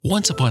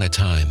Once upon a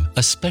time,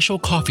 a special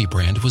coffee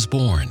brand was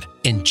born,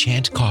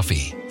 Enchant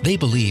Coffee. They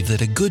believe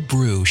that a good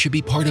brew should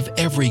be part of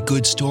every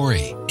good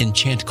story.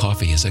 Enchant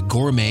Coffee is a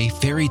gourmet,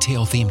 fairy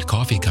tale-themed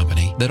coffee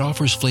company that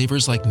offers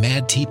flavors like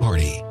Mad Tea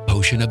Party,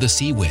 Potion of the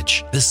Sea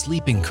Witch, The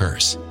Sleeping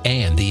Curse,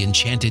 and the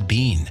Enchanted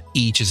Bean.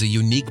 Each is a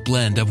unique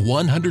blend of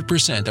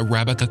 100%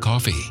 Arabica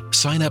coffee.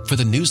 Sign up for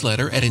the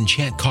newsletter at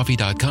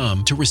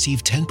enchantcoffee.com to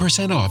receive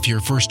 10% off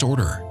your first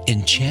order.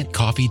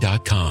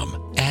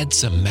 Enchantcoffee.com. Add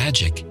some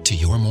magic to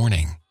your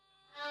morning.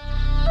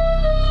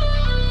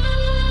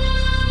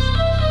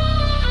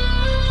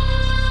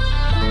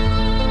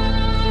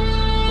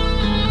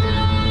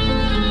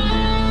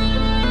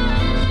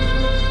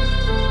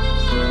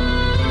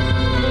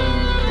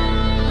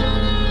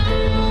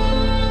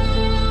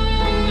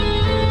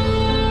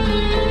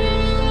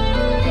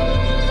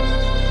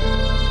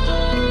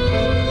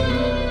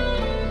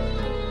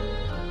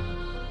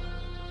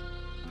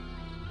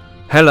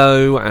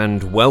 Hello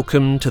and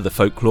welcome to the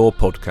Folklore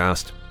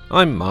Podcast.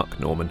 I'm Mark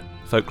Norman,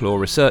 folklore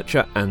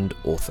researcher and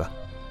author.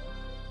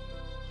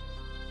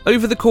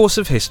 Over the course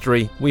of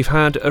history, we've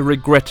had a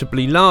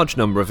regrettably large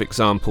number of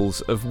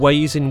examples of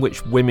ways in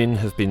which women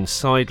have been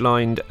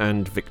sidelined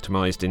and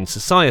victimised in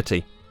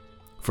society.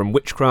 From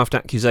witchcraft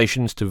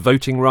accusations to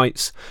voting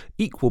rights,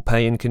 equal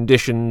pay and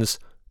conditions,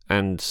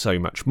 and so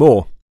much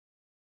more.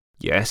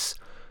 Yes,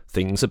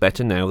 things are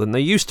better now than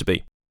they used to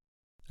be.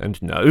 And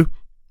no,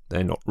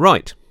 they're not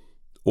right.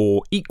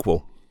 Or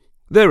equal.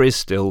 There is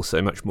still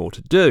so much more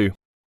to do.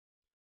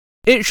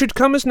 It should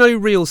come as no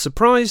real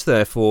surprise,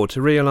 therefore,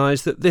 to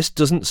realise that this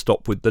doesn't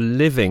stop with the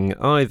living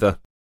either.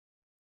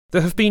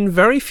 There have been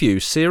very few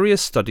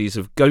serious studies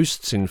of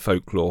ghosts in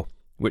folklore,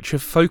 which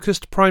have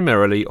focused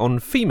primarily on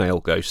female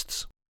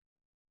ghosts.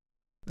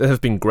 There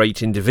have been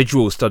great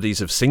individual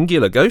studies of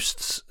singular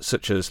ghosts,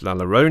 such as La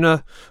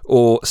Llorona,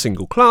 or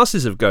single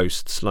classes of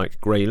ghosts, like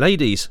Grey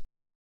Ladies.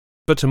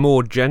 But a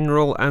more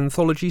general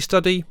anthology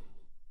study?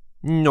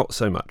 Not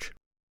so much.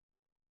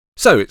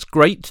 So it's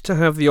great to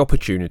have the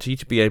opportunity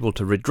to be able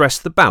to redress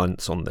the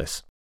balance on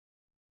this.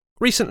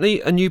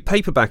 Recently, a new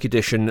paperback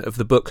edition of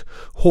the book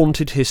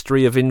Haunted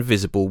History of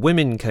Invisible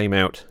Women came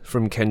out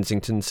from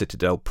Kensington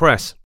Citadel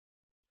Press.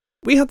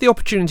 We had the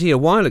opportunity a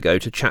while ago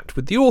to chat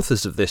with the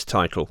authors of this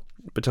title,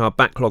 but our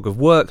backlog of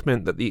work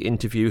meant that the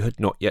interview had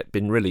not yet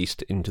been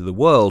released into the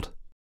world.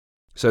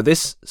 So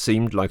this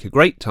seemed like a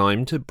great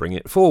time to bring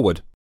it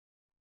forward.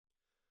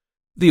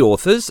 The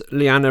authors,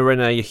 Leanna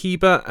Renee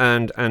Hieber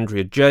and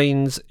Andrea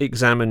Janes,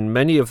 examine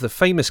many of the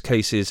famous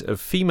cases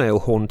of female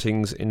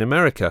hauntings in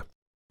America,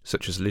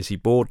 such as Lizzie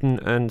Borden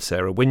and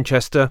Sarah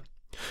Winchester,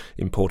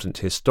 important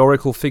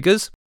historical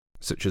figures,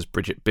 such as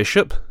Bridget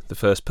Bishop, the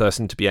first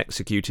person to be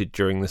executed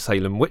during the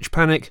Salem witch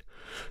panic,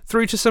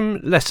 through to some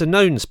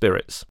lesser-known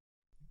spirits.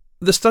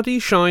 The study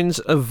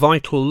shines a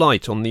vital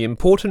light on the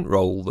important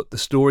role that the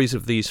stories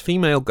of these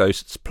female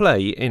ghosts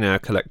play in our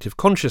collective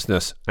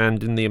consciousness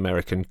and in the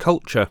American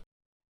culture,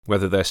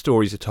 whether their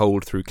stories are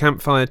told through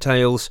campfire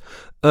tales,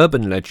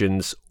 urban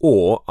legends,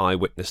 or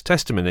eyewitness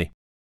testimony.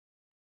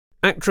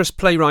 Actress,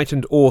 playwright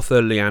and author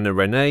Leanna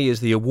Renee is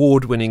the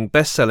award-winning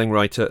best-selling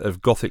writer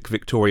of Gothic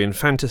Victorian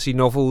fantasy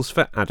novels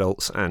for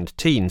adults and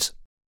teens.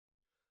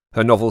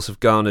 Her novels have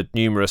garnered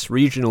numerous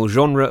regional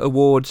genre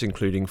awards,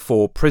 including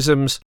 4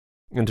 Prisms,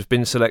 and have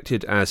been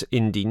selected as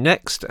Indie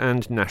Next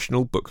and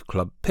National Book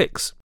Club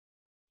picks.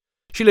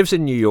 She lives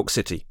in New York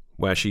City,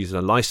 where she's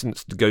a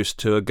licensed ghost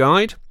tour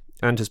guide,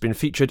 and has been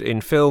featured in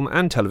film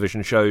and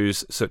television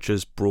shows such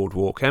as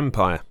Broadwalk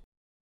Empire.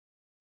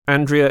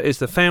 Andrea is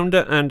the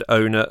founder and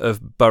owner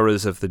of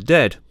Boroughs of the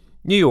Dead,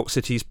 New York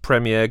City's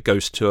premier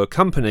ghost tour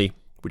company,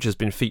 which has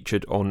been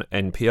featured on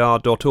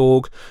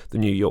NPR.org, The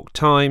New York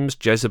Times,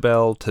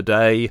 Jezebel,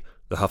 Today,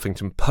 The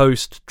Huffington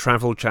Post,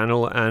 Travel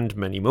Channel, and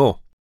many more.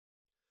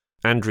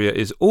 Andrea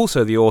is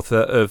also the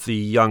author of the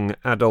young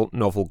adult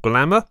novel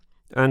Glamour,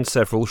 and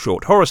several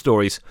short horror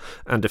stories,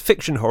 and a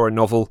fiction horror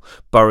novel,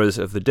 Boroughs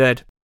of the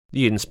Dead,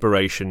 the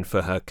inspiration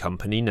for her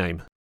company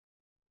name.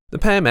 The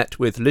pair met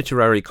with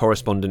literary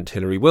correspondent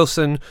Hilary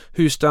Wilson,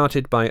 who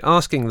started by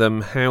asking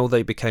them how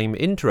they became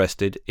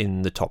interested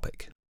in the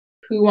topic.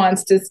 Who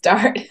wants to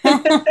start?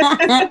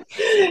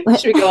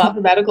 Should we go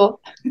alphabetical?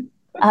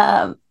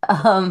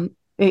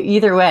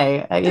 Either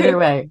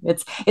way.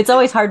 It's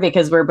always hard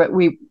because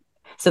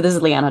so this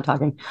is Leanna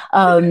talking.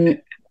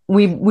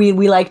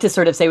 We like to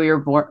sort of say we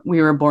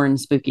were born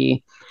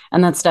spooky,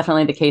 and that's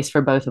definitely the case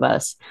for both of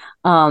us.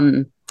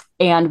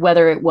 And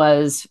whether it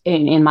was,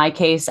 in my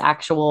case,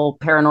 actual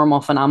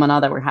paranormal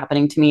phenomena that were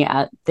happening to me,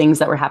 at things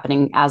that were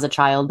happening as a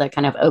child that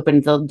kind of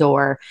opened the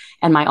door,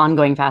 and my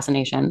ongoing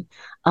fascination,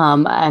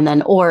 and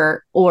then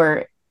or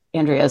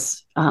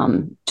Andrea's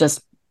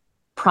just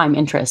prime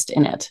interest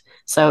in it.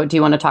 So, do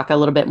you want to talk a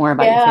little bit more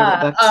about your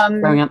favorite books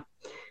growing up?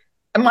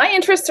 My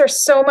interests are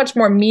so much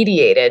more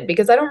mediated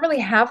because I don't really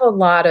have a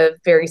lot of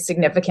very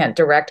significant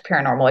direct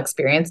paranormal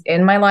experience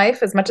in my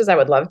life, as much as I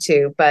would love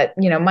to. But,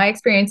 my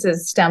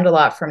experiences stemmed a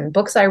lot from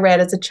books I read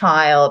as a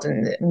child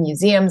and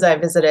museums I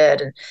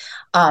visited.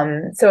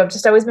 So I've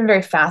just always been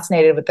very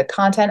fascinated with the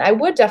content. I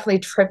would definitely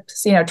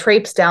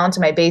traipse down to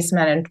my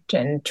basement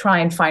and try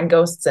and find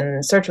ghosts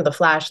and search with a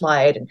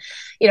flashlight, and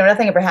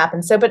nothing ever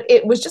happened. So, but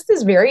it was just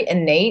this very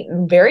innate,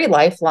 very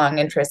lifelong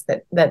interest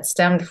that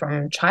stemmed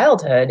from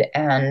childhood,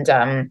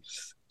 and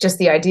just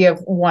the idea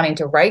of wanting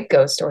to write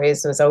ghost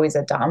stories was always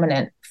a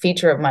dominant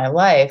feature of my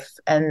life.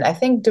 And I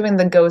think doing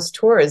the ghost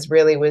tours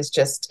really was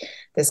just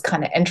this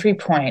kind of entry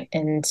point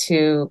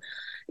into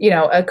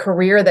a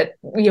career that,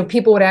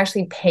 people would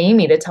actually pay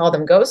me to tell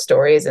them ghost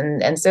stories.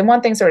 And so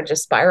one thing sort of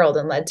just spiraled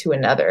and led to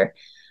another.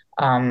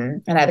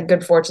 And I had the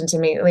good fortune to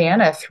meet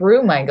Leanna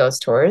through my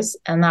ghost tours.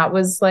 And that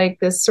was like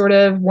this sort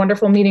of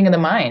wonderful meeting of the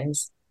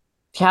minds.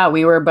 Yeah,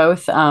 we were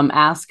both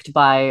asked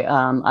by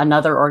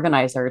another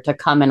organizer to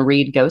come and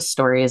read ghost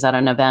stories at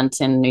an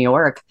event in New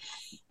York.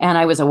 And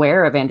I was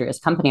aware of Andrea's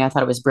company. I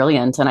thought it was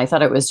brilliant. And I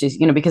thought it was just,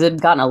 because it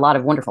had gotten a lot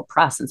of wonderful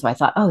press. And so I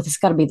thought, oh, this has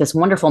got to be this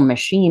wonderful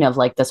machine of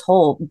like this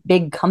whole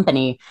big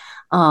company.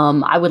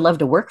 I would love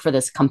to work for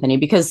this company,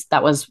 because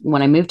that was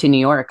when I moved to New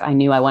York. I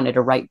knew I wanted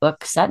to write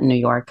books set in New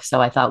York.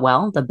 So I thought,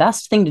 well, the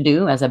best thing to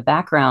do as a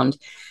background,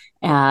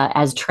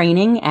 as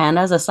training and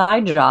as a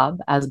side job,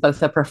 as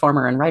both a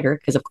performer and writer,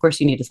 because of course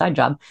you need a side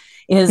job,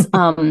 is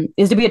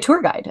to be a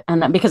tour guide.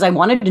 And because I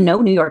wanted to know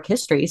New York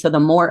history, so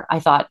the more I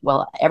thought,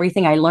 well,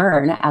 everything I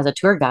learn as a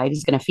tour guide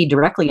is going to feed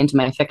directly into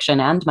my fiction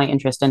and my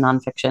interest in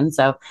nonfiction.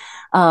 So,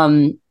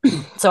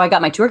 so I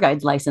got my tour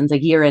guide license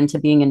a year into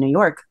being in New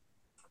York.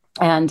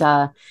 And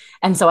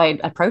so I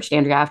approached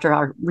Andrea after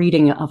our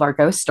reading of our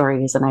ghost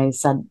stories, and I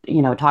said,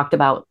 talked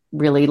about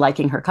really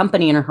liking her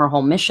company and her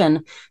whole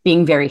mission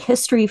being very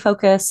history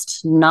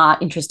focused, not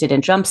interested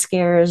in jump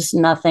scares,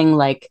 nothing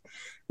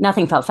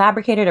felt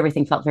fabricated.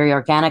 Everything felt very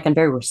organic and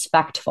very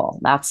respectful.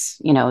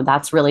 That's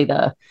really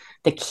the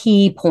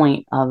key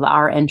point of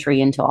our entry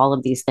into all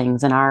of these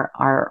things, and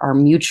our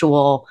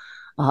mutual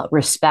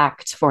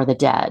respect for the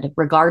dead,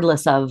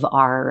 regardless of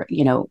our,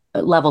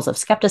 levels of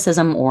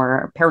skepticism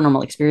or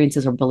paranormal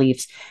experiences or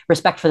beliefs.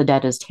 Respect for the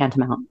dead is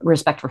tantamount.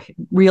 Respect for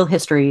real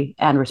history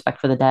and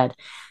respect for the dead.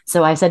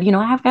 So I said,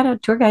 I've got a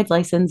tour guide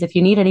license if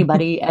you need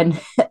anybody. And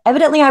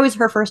evidently I was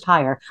her first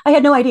hire. I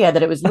had no idea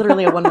that it was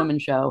literally a one-woman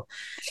show.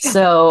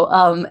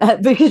 So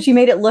because she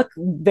made it look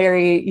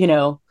very,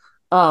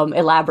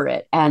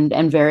 elaborate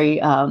and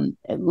very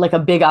like a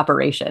big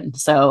operation.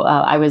 So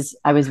I was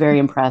very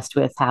impressed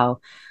with how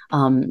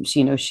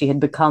she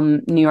had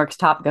become New York's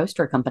top ghost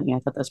tour company. I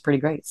thought that was pretty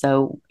great.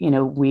 So,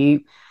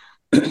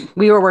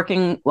 we were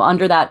working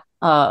under that,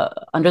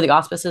 under the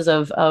auspices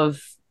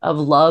of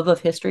love of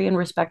history and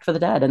respect for the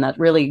dead. And that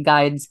really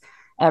guides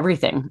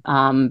everything,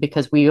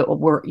 because we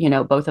were,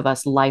 both of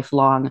us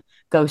lifelong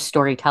ghost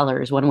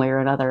storytellers one way or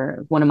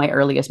another. One of my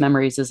earliest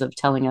memories is of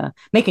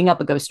making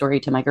up a ghost story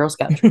to my Girl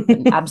Scout troop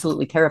and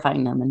absolutely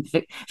terrifying them, and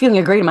feeling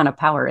a great amount of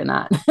power in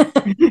that.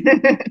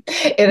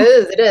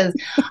 It is.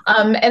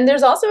 And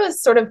there's also a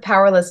sort of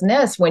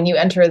powerlessness when you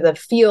enter the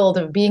field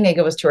of being a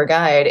ghost tour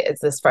guide.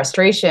 It's this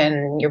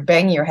frustration, you're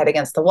banging your head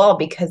against the wall,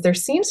 because there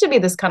seems to be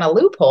this kind of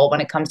loophole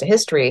when it comes to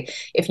history.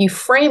 If you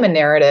frame a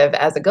narrative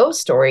as a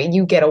ghost story,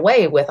 you get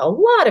away with a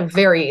lot of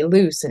very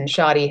loose and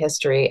shoddy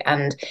history.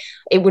 And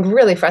it would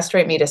really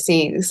frustrate me to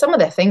see some of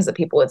the things that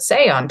people would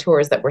say on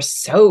tours that were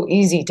so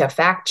easy to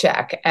fact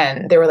check.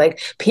 And they were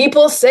like,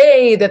 people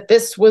say that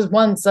this was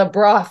once a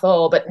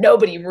brothel, but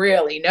nobody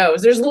really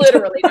knows. There's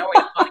literally no way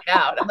to find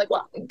out. I'm like,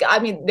 well, I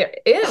mean, there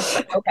is,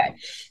 but okay.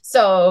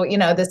 So,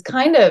 this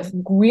kind of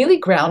really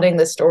grounding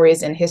the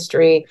stories in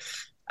history,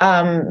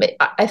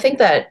 I think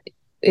that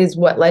is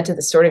what led to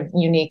this sort of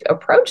unique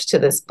approach to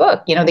this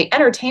book. The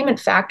entertainment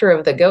factor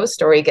of the ghost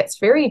story gets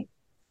very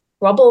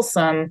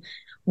troublesome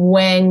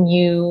when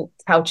you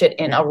couch it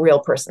in a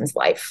real person's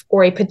life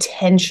or a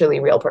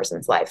potentially real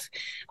person's life.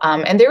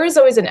 And there is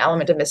always an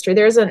element of mystery.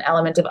 There's an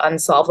element of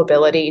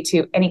unsolvability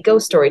to any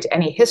ghost story, to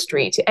any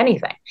history, to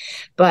anything.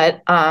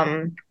 But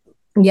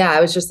it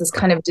was just this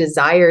kind of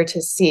desire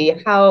to see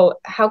how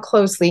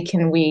closely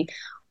can we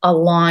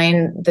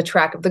align the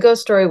track of the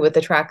ghost story with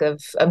the track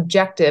of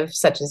objective,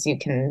 such as you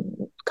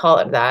can call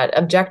it that,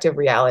 objective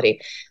reality.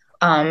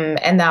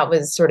 And that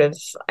was sort of,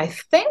 I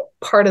think,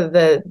 part of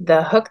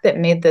the hook that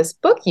made this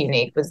book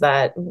unique, was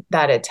that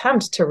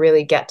attempt to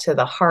really get to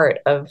the heart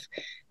of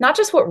not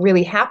just what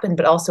really happened,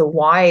 but also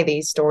why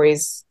these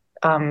stories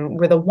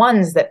were the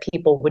ones that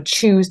people would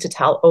choose to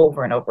tell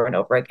over and over and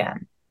over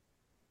again.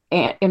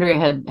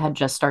 Andrea had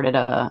just started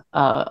a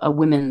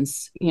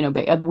women's,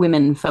 a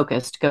women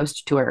focused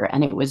ghost tour,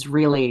 and it was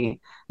very,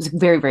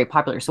 very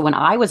popular. So when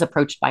I was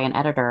approached by an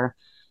editor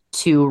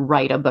to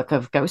write a book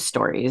of ghost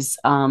stories,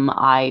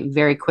 I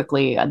very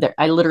quickly,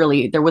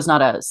 there was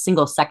not a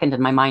single second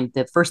in my mind.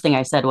 The first thing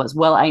I said was,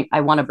 well, I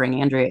want to bring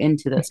Andrea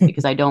into this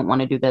because I don't want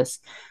to do this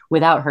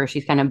without her.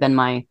 She's kind of been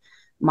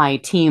my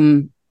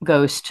team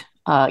ghost,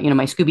 my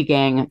Scooby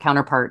Gang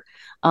counterpart.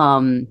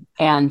 And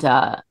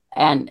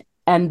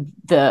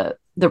the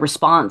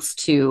response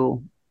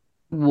to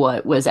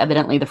what was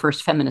evidently the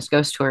first feminist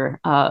ghost tour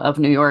of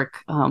New York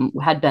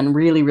had been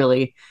really,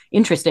 really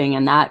interesting.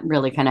 And that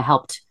really kind of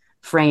helped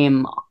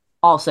frame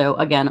also,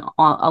 again,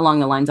 along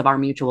the lines of our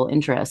mutual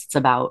interests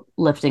about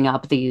lifting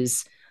up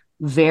these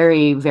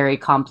very, very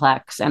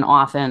complex and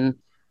often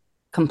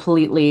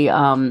completely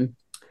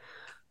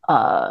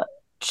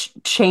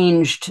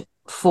changed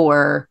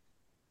for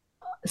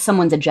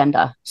someone's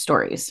agenda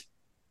stories.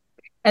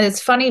 And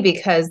it's funny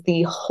because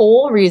the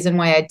whole reason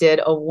why I did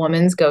a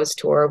woman's ghost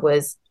tour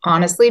was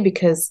honestly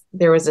because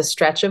there was a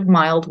stretch of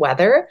mild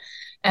weather.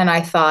 And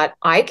I thought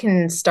I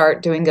can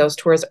start doing ghost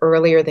tours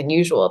earlier than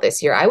usual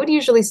this year. I would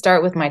usually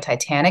start with my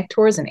Titanic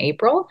tours in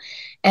April,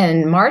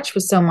 and March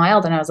was so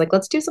mild. And I was like,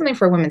 let's do something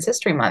for Women's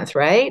History Month,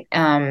 right?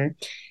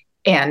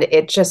 And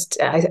it just,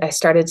 I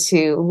started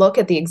to look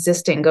at the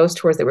existing ghost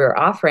tours that we were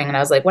offering. And I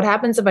was like, what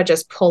happens if I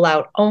just pull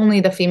out only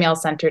the female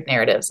centered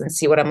narratives and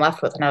see what I'm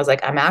left with? And I was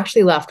like, I'm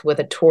actually left with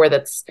a tour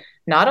that's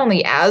not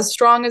only as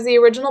strong as the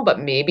original, but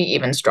maybe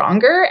even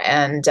stronger.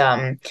 And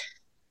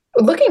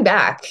looking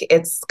back,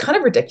 it's kind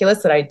of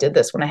ridiculous that I did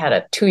this when I had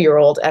a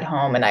 2-year-old at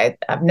home, and I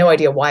have no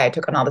idea why I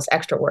took on all this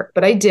extra work,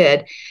 but I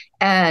did.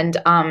 And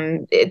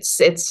it's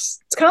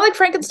kind of like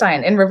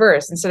Frankenstein in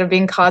reverse. Instead of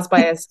being caused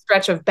by a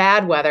stretch of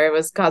bad weather, it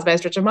was caused by a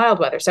stretch of mild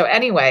weather. So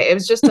anyway, it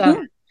was just I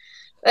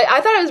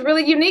thought it was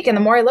really unique. And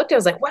the more I looked, I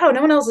was like, wow,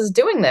 no one else is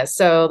doing this.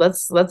 So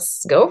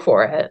let's go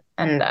for it.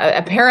 And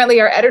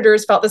apparently our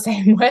editors felt the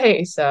same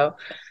way. So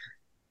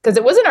because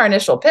it wasn't our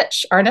initial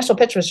pitch. Our initial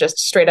pitch was just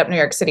straight up New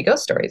York City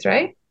ghost stories,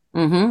 right?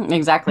 Mm-hmm,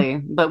 exactly.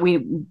 But we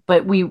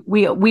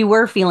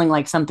were feeling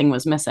like something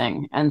was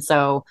missing. And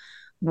so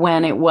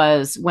when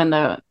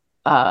the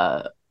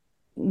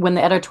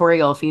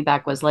editorial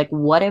feedback was like,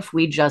 what if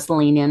we just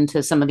lean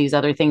into some of these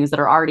other things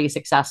that are already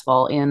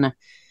successful in,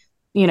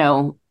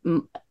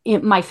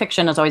 my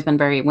fiction has always been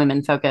very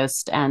women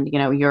focused, and,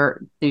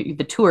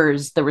 the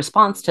tours, the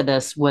response to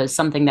this was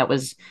something that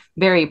was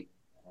very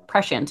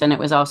prescient, and it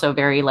was also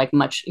very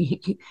much,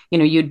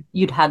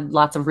 you'd had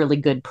lots of really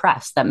good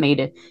press that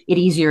made it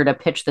easier to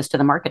pitch this to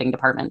the marketing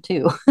department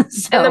too.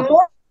 And the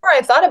more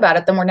I thought about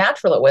it, the more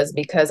natural it was,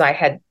 because I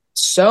had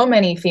so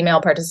many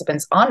female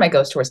participants on my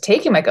ghost tours,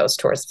 taking my ghost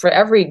tours. For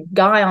every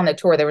guy on the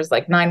tour, there was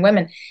 9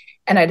 women.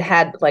 And I'd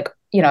had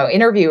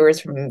interviewers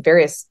from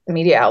various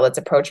media outlets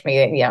approach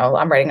me.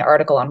 I'm writing an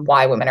article on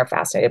why women are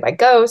fascinated by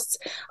ghosts.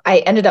 I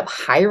ended up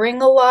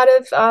hiring a lot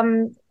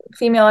of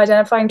female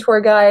identifying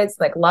tour guides.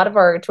 A lot of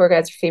our tour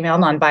guides are female,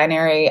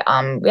 non-binary.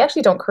 We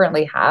actually don't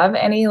currently have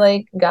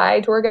any guy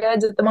tour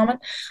guides at the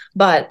moment,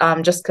 but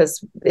just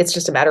because it's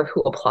just a matter of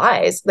who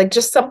applies.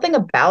 Just something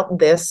about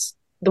this,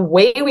 the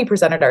way we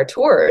presented our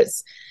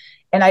tours.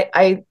 And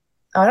I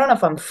don't know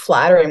if I'm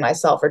flattering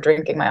myself or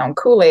drinking my own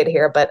Kool-Aid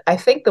here, but I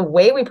think the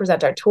way we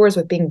present our tours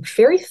with being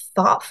very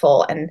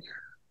thoughtful and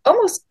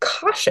almost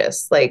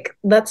cautious,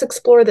 let's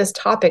explore this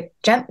topic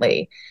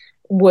gently,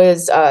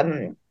 was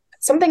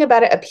something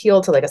about it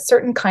appealed to a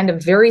certain kind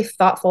of very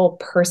thoughtful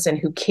person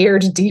who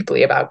cared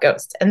deeply about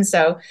ghosts. And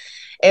so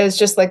it was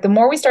just the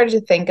more we started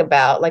to think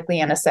about, like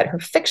Leanna said, her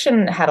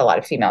fiction had a lot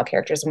of female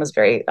characters and was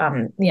very,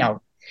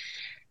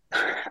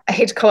 I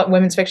hate to call it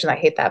women's fiction. I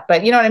hate that.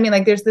 But you know what I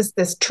mean? There's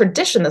this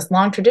tradition, this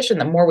long tradition.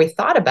 The more we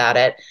thought about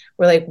it,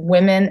 we're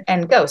women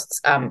and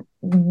ghosts.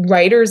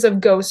 Writers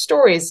of ghost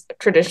stories,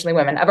 traditionally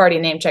women. I've already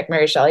name checked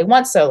Mary Shelley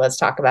once, so let's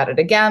talk about it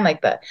again.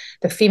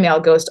 The female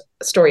ghost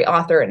story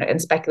author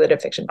and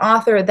speculative fiction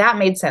author. That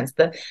made sense.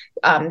 The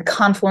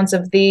confluence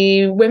of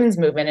the women's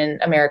movement in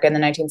America in the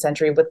 19th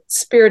century with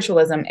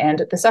spiritualism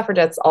and the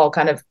suffragettes all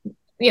kind of,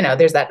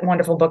 there's that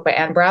wonderful book by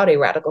Anne Browdy,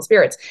 Radical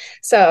Spirits.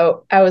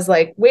 So I was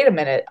like, wait a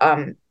minute.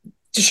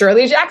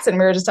 Shirley Jackson,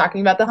 we were just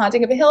talking about The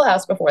Haunting of a Hill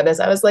House before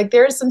this. I was like,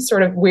 there's some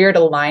sort of weird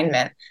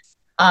alignment.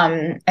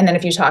 And then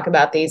if you talk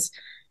about these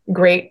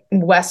great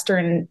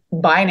Western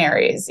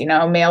binaries,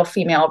 male,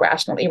 female,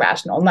 rational,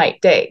 irrational, night,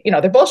 day,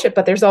 they're bullshit,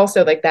 but there's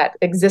also that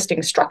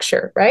existing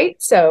structure,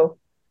 right? So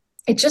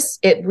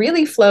it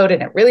really flowed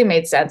and it really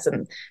made sense.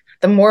 And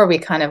the more we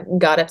kind of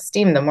got up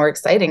steam, the more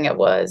exciting it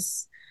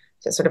was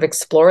to sort of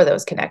explore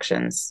those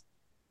connections.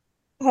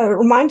 It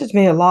reminded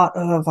me a lot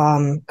of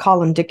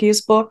Colin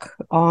Dickey's book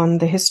on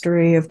the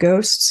history of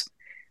ghosts.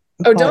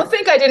 Oh, don't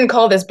think I didn't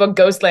call this book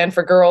Ghostland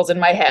for Girls in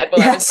my head.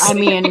 Well, yes. I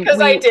mean, because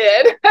I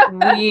did.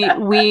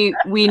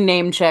 we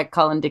name check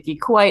Colin Dickey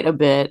quite a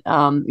bit.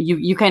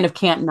 You kind of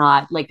can't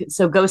not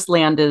so.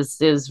 Ghostland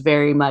is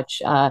very much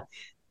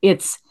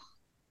it's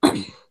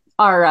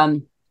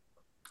our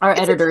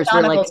editors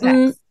were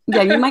like.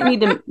 Yeah, you might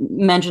need to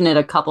mention it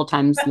a couple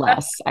times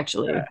less,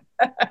 actually,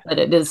 but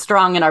it is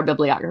strong in our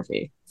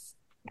bibliography.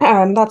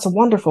 And that's a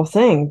wonderful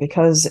thing,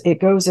 because it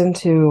goes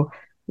into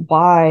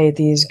why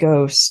these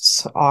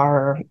ghosts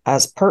are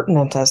as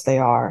pertinent as they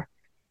are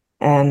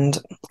and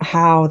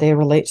how they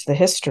relate to the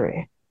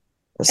history.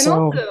 And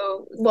so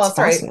also,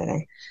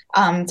 fascinating.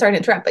 Sorry to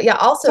interrupt, but yeah,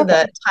 also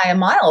the Taya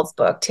Miles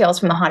book, Tales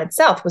from the Haunted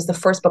South, was the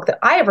first book that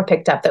I ever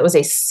picked up that was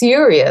a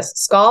serious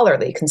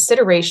scholarly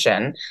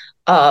consideration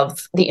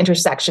of the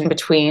intersection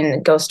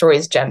between ghost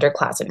stories, gender,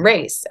 class, and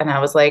race. And I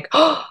was like,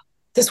 oh,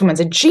 this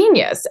woman's a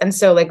genius. And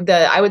so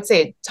I would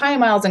say Taya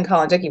Miles and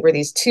Colin Dickey were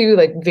these two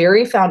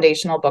very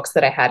foundational books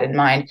that I had in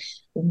mind.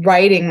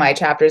 writing my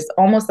chapters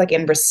almost like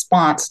in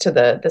response to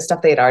the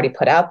stuff they had already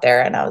put out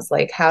there. And I was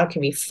like, how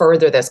can we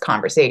further this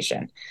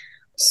conversation?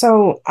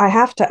 So I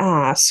have to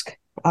ask,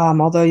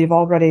 although you've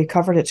already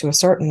covered it to a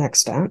certain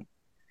extent,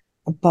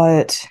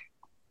 but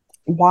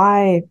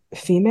why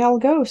female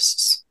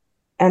ghosts?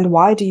 And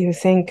why do you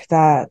think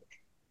that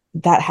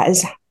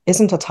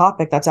isn't a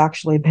topic that's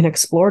actually been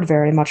explored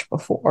very much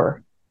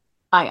before?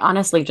 I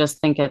honestly just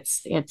think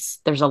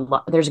there's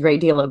a great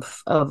deal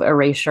of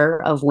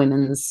erasure of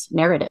women's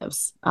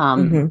narratives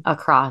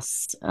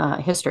across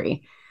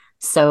history.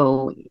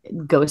 So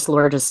ghost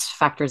lore just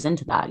factors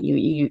into that.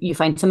 You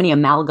find so many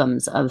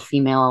amalgams of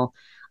female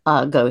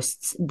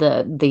ghosts,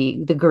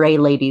 the gray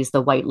ladies,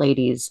 the white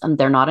ladies, and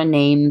they're not a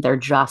name, they're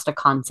just a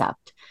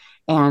concept.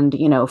 And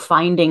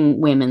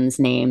finding women's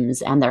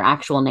names and their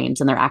actual names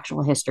and their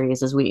actual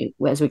histories, as we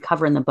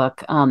cover in the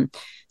book,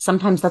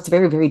 sometimes that's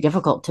very, very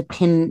difficult to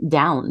pin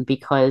down,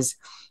 because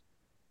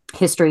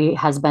history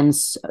has been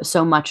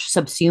so much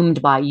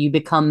subsumed by, you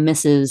become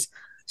Mrs.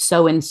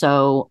 so and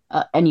so,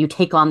 and you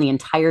take on the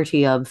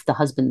entirety of the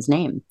husband's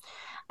name,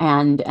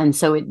 and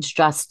so it's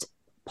just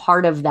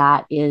part of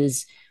that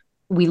is,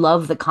 we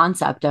love the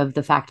concept of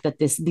the fact that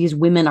these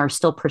women are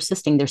still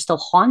persisting, they're still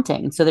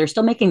haunting, so they're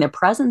still making their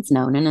presence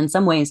known, and in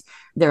some ways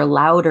they're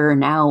louder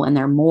now and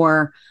they're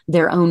more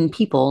their own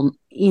people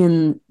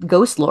in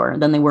ghost lore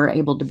than they were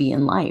able to be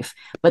in life.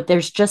 But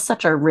there's just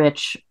such a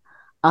rich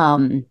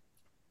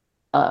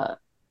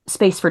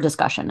space for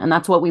discussion, and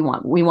that's what we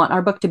want. We want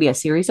our book to be a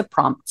series of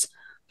prompts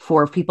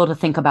for people to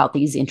think about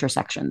these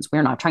intersections.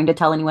 We're not trying to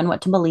tell anyone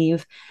what to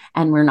believe,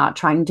 and we're not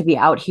trying to be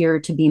out here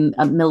to be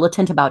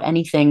militant about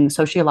anything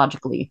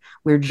sociologically.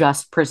 We're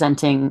just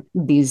presenting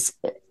these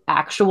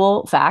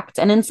actual facts,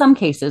 and in some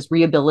cases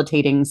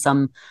rehabilitating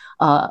some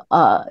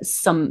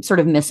sort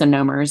of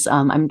misnomers.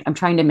 I'm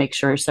trying to make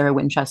sure Sarah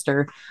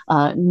Winchester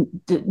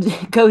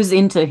goes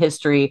into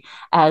history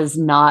as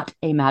not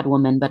a mad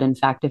woman, but in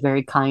fact a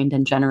very kind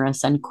and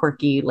generous and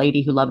quirky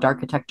lady who loved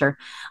architecture.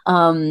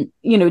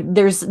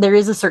 There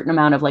is a certain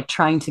amount of like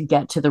trying to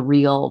get to the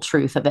real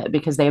truth of it,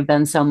 because they have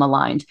been so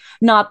maligned.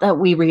 Not that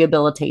we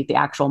rehabilitate the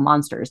actual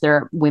monsters.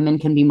 Women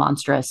can be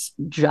monstrous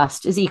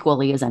just as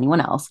equally as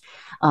anyone else.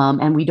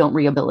 And we don't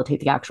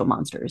rehabilitate the actual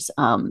monsters.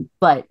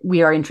 But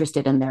we are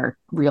interested in their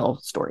real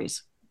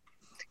stories.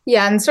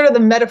 Yeah, and sort of the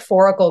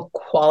metaphorical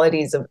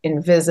qualities of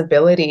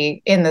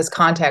invisibility in this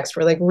context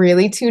were like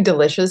really too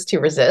delicious to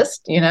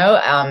resist,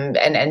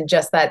 and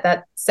just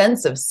that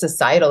sense of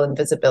societal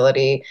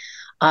invisibility,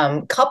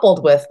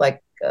 coupled with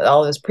like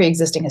all those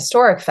pre-existing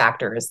historic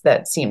factors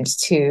that seemed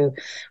to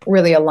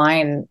really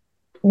align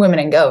women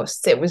and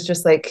ghosts. It was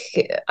just like,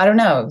 I don't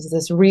know, it was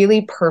this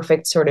really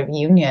perfect sort of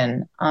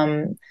union.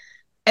 And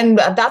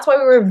that's why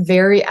we were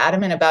very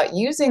adamant about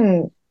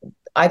using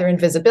either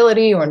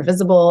invisibility or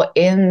invisible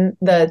in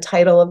the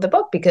title of the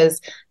book,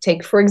 because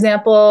take, for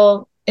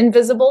example,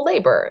 invisible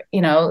labor.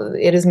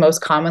 It is most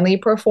commonly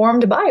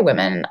performed by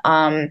women.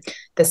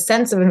 The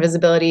sense of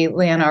invisibility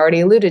Leanna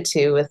already alluded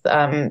to with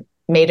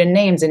maiden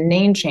names and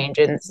name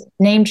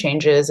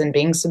changes and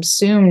being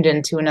subsumed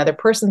into another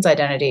person's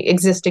identity,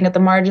 existing at the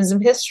margins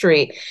of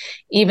history,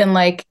 even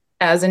like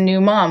as a new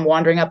mom,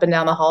 wandering up and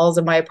down the halls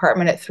of my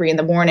apartment at 3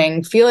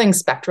 a.m, feeling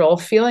spectral,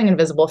 feeling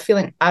invisible,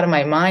 feeling out of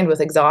my mind with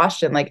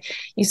exhaustion. Like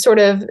you sort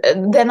of,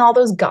 then all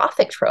those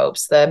Gothic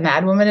tropes, the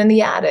mad woman in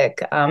the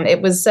attic.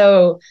 It was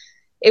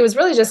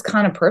really just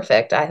kind of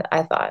perfect,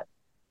 I thought.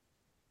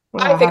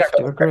 Well, I think I have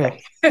to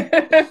agree.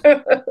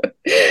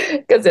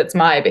 Because it's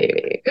my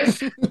baby.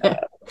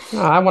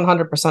 No, I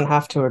 100%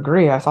 have to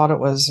agree. I thought it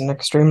was an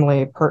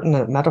extremely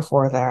pertinent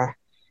metaphor there.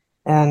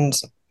 And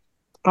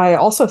I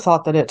also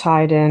thought that it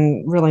tied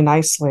in really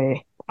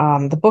nicely.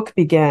 The book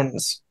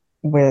begins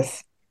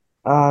with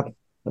a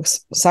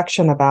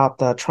section about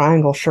the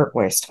Triangle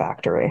Shirtwaist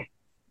Factory.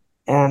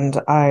 And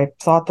I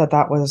thought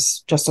that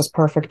was just as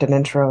perfect an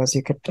intro as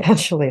you could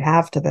potentially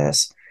have to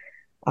this.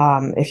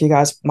 If you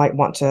guys might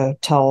want to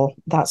tell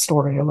that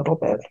story a little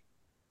bit.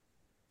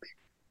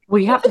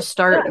 We have to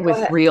start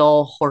with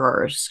real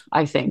horrors,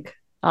 I think.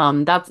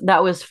 That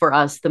was for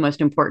us the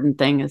most important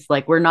thing, is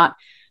like, we're not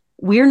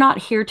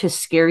here to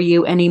scare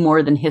you any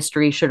more than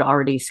history should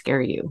already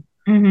scare you.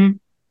 Mm-hmm.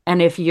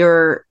 And if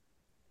you're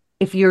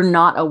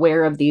not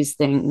aware of these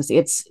things,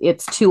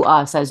 it's to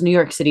us as New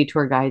York City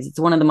tour guides, it's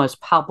one of the most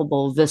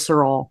palpable,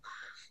 visceral,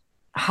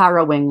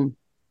 harrowing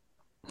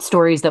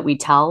stories that we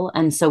tell.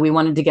 And so we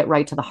wanted to get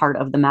right to the heart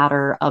of the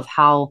matter of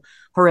how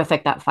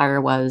horrific that fire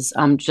was.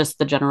 Just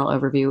the general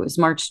overview. It was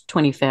March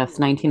 25th,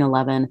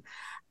 1911.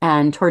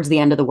 And towards the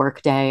end of the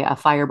workday, a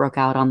fire broke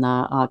out on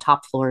the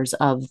top floors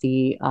of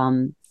the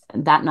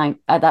that night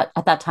at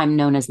that time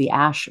known as the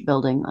Ash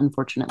Building,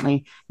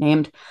 unfortunately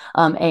named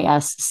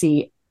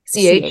ASCH.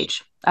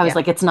 I was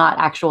like, it's not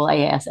actual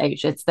ASH.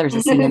 There's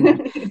a C in there.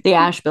 The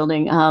Ash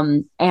Building,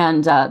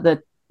 and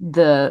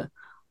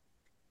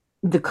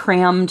the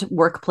crammed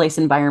workplace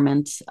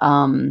environment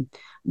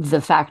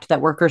the fact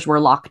that workers were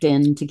locked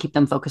in to keep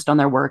them focused on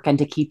their work and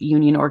to keep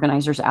union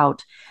organizers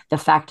out, the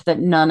fact that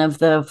none of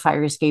the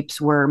fire escapes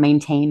were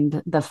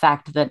maintained, the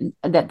fact that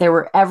there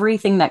were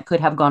everything that could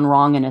have gone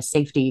wrong in a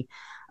safety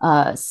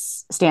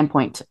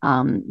standpoint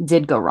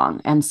did go wrong.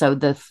 And so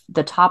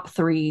the top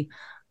 3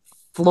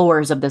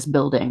 floors of this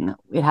building,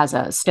 it has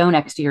a stone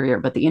exterior,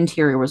 but the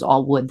interior was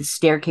all wood. The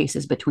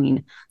staircases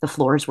between the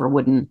floors were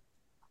wooden.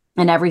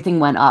 And everything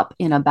went up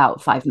in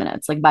about 5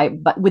 minutes.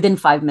 But within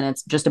 5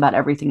 minutes, just about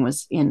everything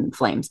was in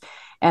flames,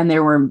 and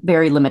there were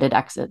very limited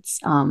exits.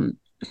 And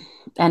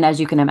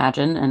as you can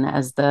imagine, and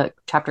as the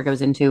chapter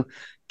goes into,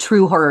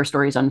 true horror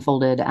stories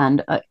unfolded,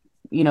 and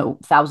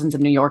thousands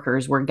of New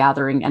Yorkers were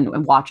gathering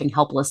and watching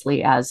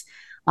helplessly as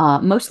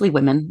mostly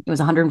women. It was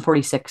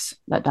 146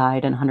 that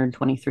died, and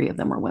 123 of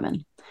them were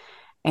women.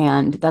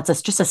 And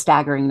that's just a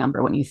staggering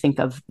number when you think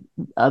of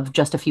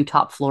just a few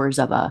top floors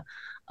of a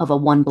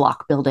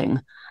 1-block building.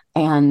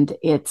 And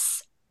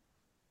it's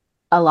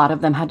a lot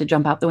of them had to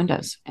jump out the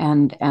windows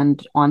and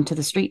onto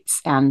the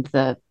streets. And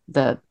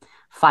the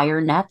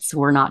fire nets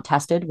were not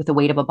tested with the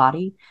weight of a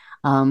body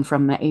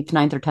from the 8th,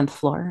 9th, or 10th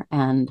floor.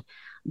 And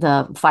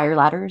the fire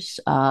ladders,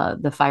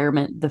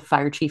 the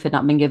fire chief had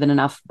not been given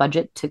enough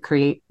budget to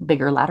create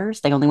bigger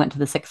ladders. They only went to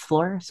the 6th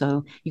floor.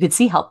 So you could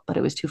see help, but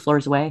it was 2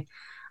 floors away.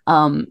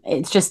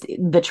 It's just,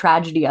 the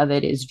tragedy of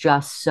it is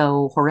just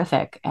so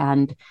horrific.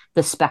 And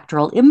the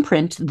spectral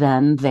imprint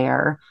then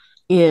there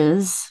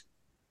is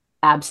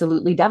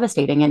absolutely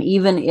devastating. And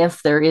even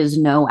if there is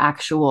no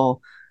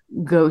actual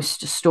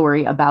ghost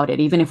story about it,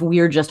 even if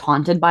we're just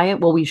haunted by it,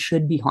 well, we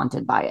should be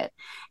haunted by it.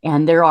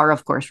 And there are,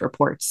 of course,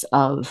 reports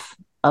of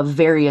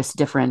various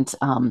different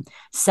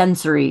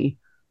sensory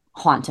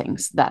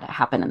hauntings that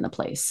happen in the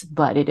place.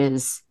 But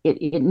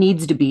it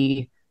needs to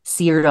be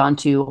seared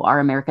onto our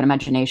American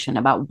imagination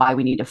about why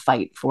we need to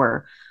fight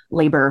for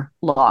labor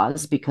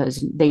laws,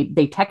 because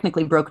they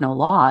technically broke no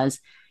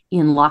laws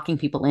in locking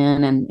people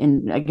in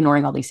and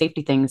ignoring all these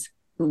safety things.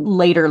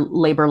 Later,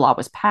 labor law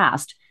was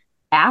passed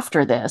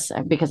after this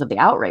because of the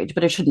outrage,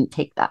 but it shouldn't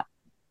take that.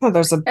 Well,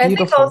 there's a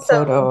beautiful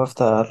photo of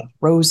the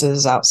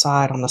roses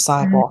outside on the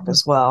sidewalk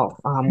as well,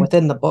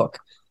 within the book.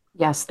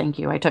 Yes, thank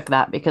you. I took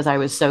that because I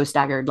was so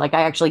staggered. I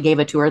actually gave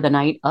a tour the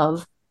night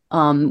of,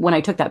 when I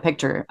took that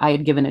picture, I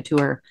had given a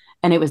tour,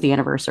 and it was the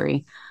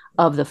anniversary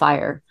of the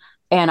fire.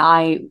 And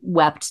I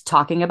wept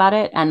talking about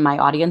it, and my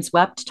audience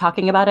wept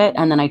talking about it.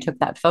 And then I took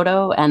that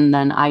photo, and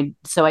then I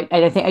think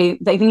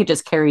it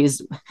just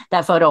carries,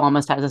 that photo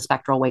almost has a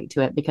spectral weight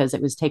to it because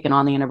it was taken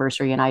on the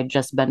anniversary, and I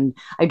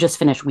just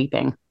finished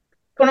weeping.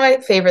 One of my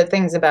favorite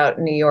things about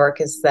New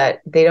York is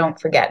that they don't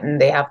forget, and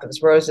they have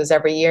those roses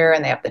every year,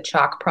 and they have the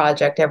chalk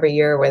project every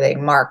year where they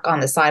mark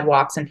on the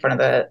sidewalks in front of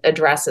the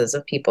addresses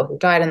of people who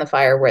died in the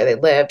fire, where they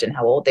lived and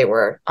how old they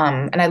were.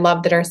 And I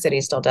love that our city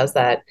still does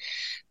that.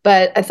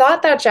 But I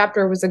thought that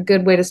chapter was a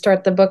good way to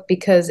start the book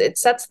because it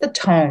sets the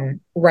tone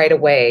right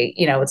away.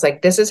 It's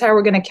like, this is how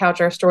we're going to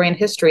couch our story in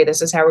history.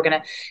 This is how we're going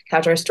to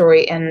couch our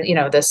story in,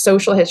 the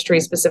social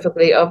history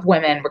specifically of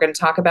women. We're going to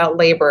talk about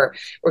labor.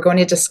 We're going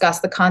to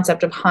discuss the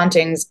concept of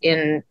hauntings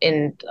in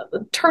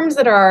terms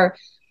that are,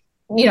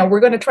 we're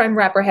going to try and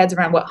wrap our heads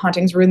around what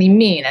hauntings really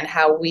mean and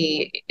how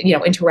we,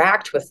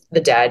 interact with the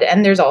dead.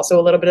 And there's also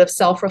a little bit of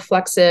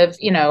self-reflexive,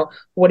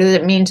 what does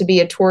it mean to be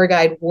a tour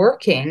guide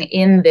working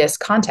in this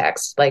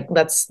context?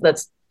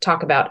 Let's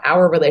talk about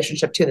our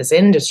relationship to this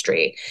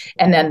industry.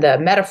 And then the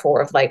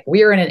metaphor of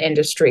we're in an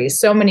industry,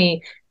 so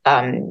many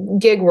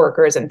gig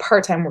workers and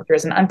part-time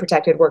workers and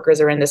unprotected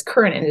workers are in this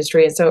current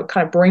industry. And so it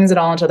kind of brings it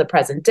all into the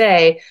present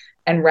day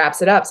and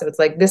wraps it up. So it's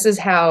this is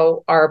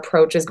how our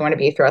approach is going to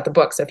be throughout the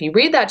book. So if you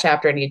read that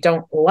chapter and you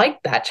don't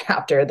like that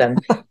chapter, then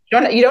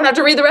you don't have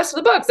to read the rest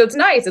of the book. So it's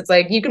nice. It's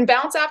you can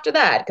bounce after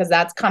that, because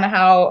that's kind of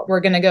how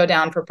we're going to go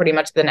down for pretty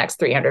much the next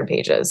 300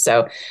 pages.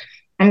 So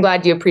I'm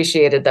glad you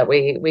appreciated that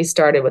we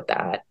started with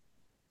that.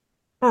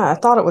 Yeah, I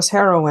thought it was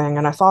harrowing,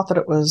 and I thought that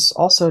it was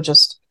also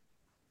just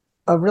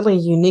a really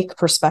unique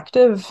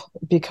perspective,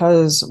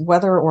 because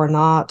whether or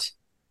not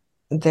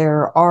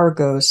there are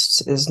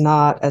ghosts is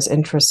not as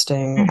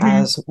interesting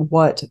as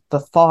what the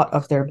thought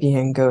of there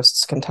being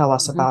ghosts can tell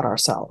us about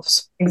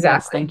ourselves. Exactly.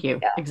 Yes, thank you.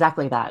 Yeah.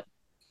 Exactly that.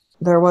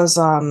 There was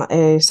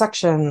a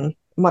section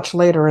much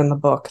later in the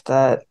book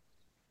that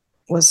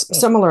was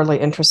similarly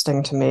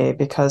interesting to me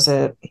because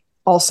it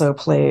also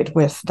played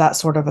with that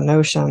sort of a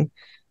notion.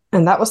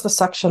 And that was the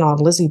section on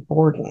Lizzie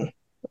Borden,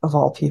 of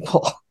all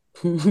people.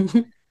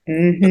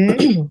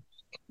 The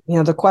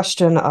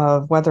question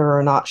of whether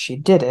or not she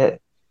did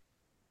it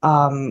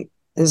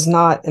is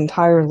not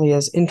entirely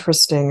as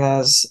interesting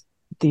as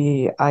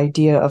the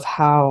idea of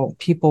how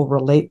people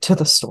relate to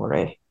the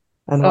story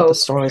and what the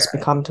stories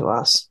become to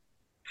us.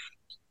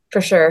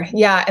 For sure.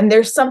 Yeah. And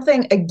there's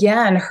something,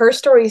 again, her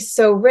story is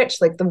so rich,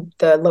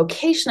 the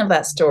location of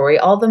that story,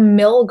 all the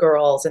mill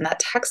girls in that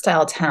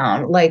textile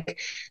town,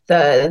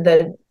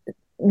 the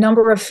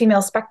number of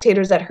female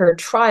spectators at her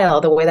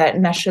trial, the way that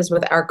meshes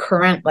with our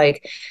current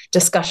like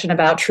discussion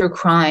about true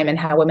crime and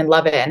how women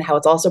love it and how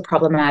it's also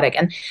problematic.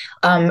 And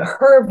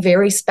her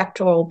very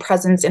spectral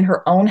presence in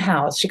her own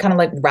house. She kind of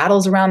like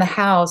rattles around the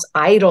house,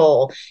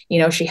 idle.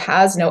 She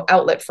has no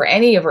outlet for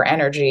any of her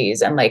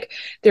energies. And like,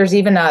 there's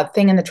even a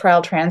thing in the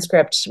trial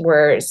transcript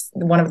where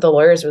one of the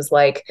lawyers was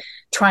like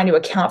trying to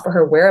account for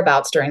her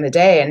whereabouts during the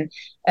day.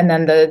 And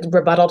then the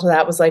rebuttal to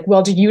that was like,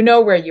 well, do you know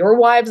where your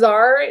wives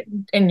are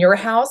in your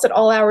house at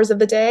all hours of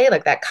the day?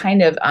 Like that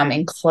kind of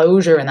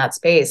enclosure in that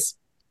space.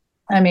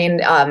 I mean,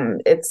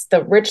 it's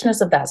the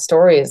richness of that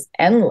story is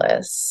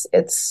endless.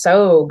 It's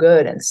so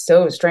good and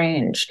so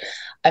strange.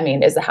 I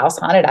mean, is the house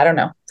haunted? I don't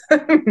know.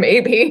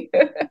 Maybe.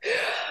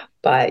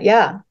 But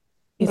yeah.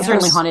 It's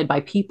certainly haunted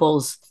by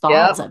people's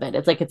thoughts of it.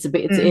 It's like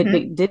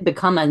it did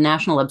become a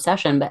national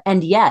obsession,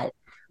 and yet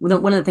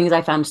one of the things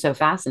I found so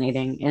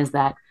fascinating is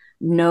that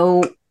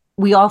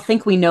we all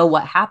think we know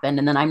what happened.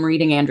 And then I'm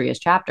reading Andrea's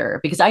chapter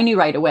because I knew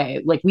right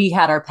away, like we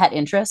had our pet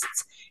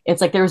interests. It's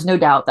like, there was no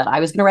doubt that I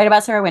was going to write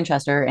about Sarah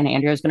Winchester and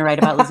Andrea was going to write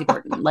about Lizzie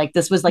Borden. Like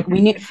this was like,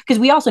 we knew, because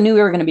we also knew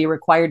we were going to be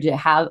required to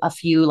have a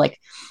few like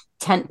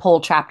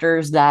tentpole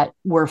chapters that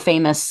were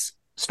famous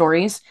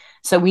stories.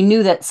 So we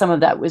knew that some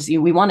of that was,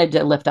 we wanted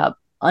to lift up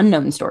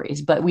unknown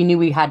stories, but we knew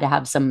we had to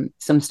have some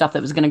stuff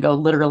that was going to go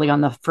literally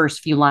on the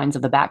first few lines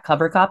of the back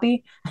cover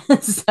copy.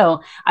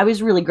 So I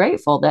was really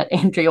grateful that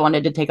Andrea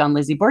wanted to take on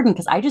Lizzie Borden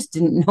because I just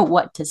didn't know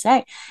what to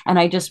say. And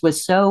I just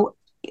was so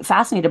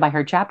fascinated by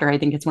her chapter. I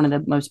think it's one of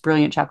the most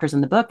brilliant chapters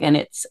in the book. And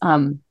it's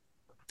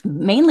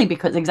mainly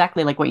because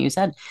exactly like what you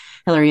said,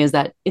 Hillary, is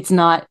that it's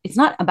not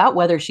about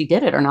whether she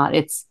did it or not.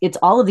 It's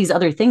all of these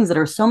other things that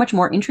are so much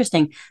more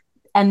interesting.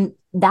 And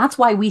that's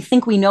why we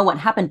think we know what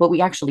happened, but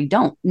we actually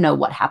don't know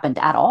what happened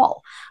at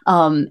all.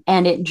 And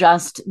it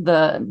just,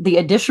 the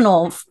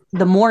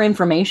more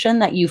information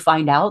that you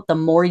find out, the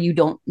more you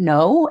don't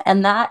know.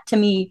 And that, to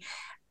me,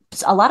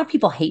 a lot of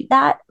people hate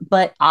that,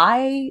 but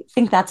I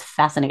think that's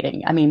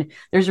fascinating. I mean,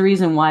 there's a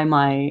reason why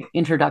my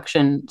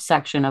introduction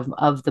section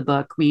of the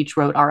book, we each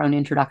wrote our own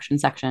introduction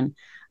section.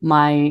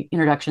 My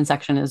introduction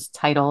section is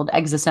titled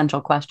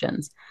Existential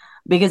Questions,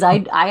 because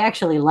I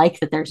actually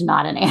like that there's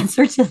not an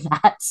answer to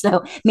that.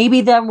 So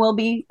maybe there will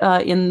be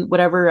in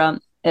whatever,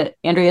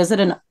 Andrea,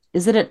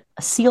 is it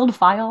a sealed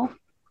file?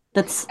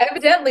 That's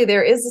evidently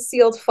there is a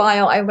sealed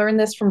file. I learned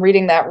this from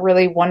reading that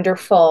really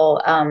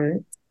wonderful,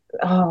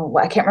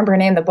 I can't remember her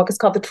name. The book is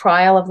called The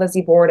Trial of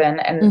Lizzie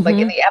Borden. And like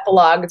in the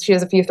epilogue, she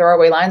has a few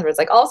throwaway lines where it's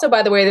like, also,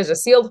 by the way, there's a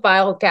sealed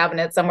file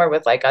cabinet somewhere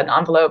with like an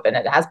envelope and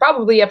it has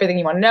probably everything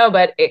you want to know,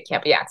 but it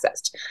can't be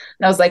accessed.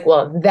 And I was like,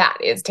 well, that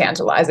is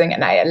tantalizing.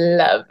 And I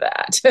love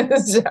that.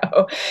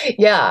 So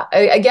yeah,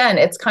 again,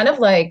 it's kind of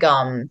like,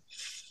 I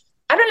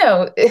don't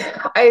know.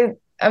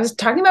 I was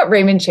talking about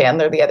Raymond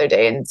Chandler the other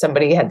day, and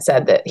somebody had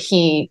said that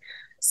he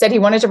said he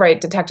wanted to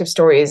write detective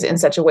stories in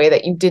such a way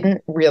that you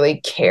didn't really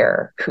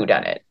care who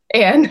done it.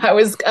 And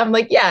I'm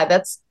like, yeah,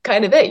 that's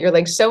kind of it. You're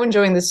like so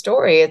enjoying the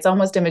story. It's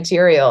almost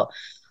immaterial.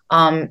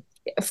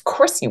 Of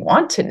course you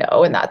want to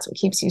know, and that's what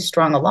keeps you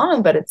strung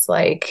along, but it's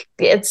like,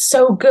 it's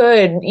so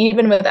good.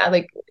 Even with that,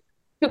 like,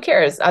 who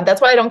cares?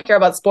 That's why I don't care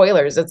about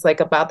spoilers. It's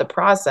like about the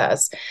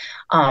process,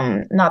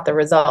 not the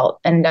result.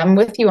 And I'm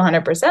with you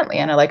 100%,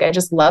 Leanna. Like, I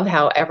just love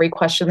how every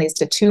question leads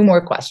to two more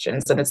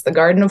questions, and it's the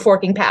garden of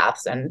forking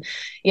paths. And,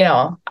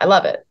 I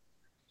love it.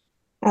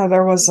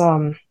 There was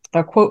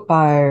a quote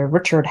by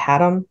Richard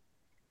Hatem.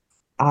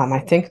 I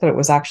think that it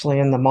was actually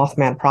in the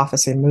Mothman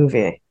Prophecy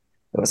movie.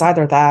 It was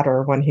either that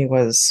or when he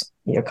was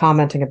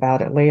commenting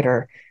about it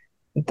later,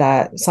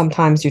 that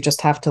sometimes you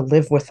just have to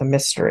live with the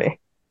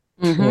mystery.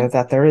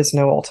 That there is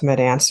no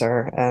ultimate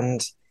answer.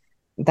 And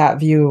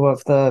that view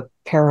of the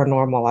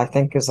paranormal, I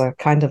think, is a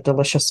kind of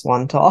delicious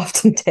one to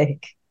often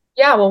take.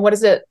 Yeah, well, what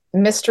is it?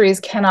 Mysteries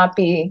cannot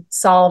be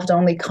solved,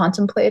 only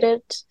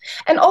contemplated.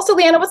 And also,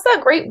 Leanna, what's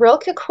that great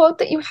Rilke quote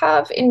that you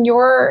have in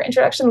your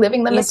introduction,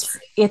 Living the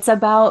Mystery? It's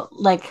about,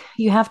 like,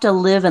 you have to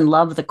live and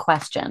love the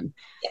question.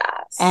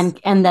 Yes.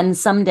 And then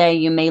someday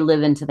you may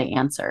live into the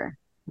answer.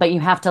 But you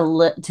have to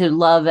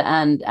love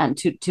and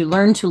to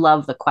learn to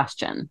love the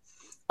question.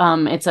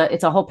 It's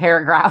a whole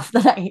paragraph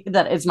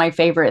that is my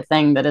favorite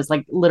thing that has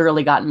like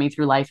literally gotten me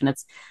through life, and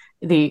it's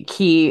the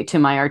key to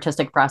my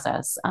artistic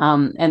process.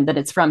 And that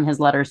it's from his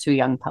Letters to a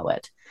Young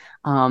Poet,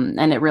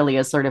 and it really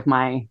is sort of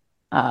my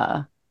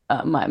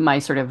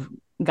sort of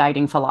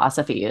guiding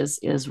philosophy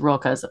is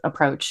Rilke's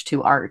approach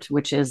to art,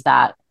 which is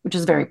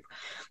very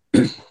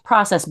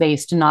process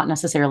based, not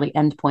necessarily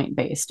endpoint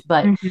based.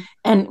 But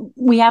and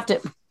we have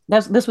to.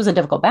 This was a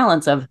difficult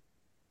balance of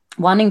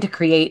wanting to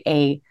create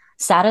a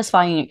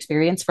satisfying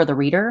experience for the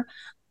reader,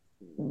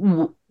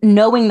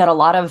 knowing that a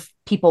lot of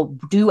people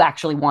do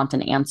actually want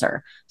an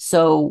answer.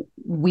 So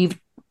we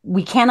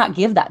cannot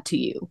give that to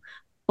you,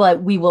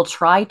 but we will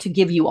try to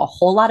give you a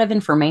whole lot of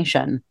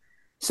information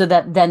so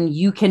that then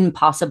you can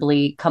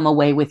possibly come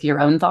away with your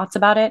own thoughts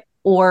about it,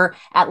 or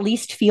at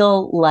least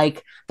feel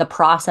like the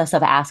process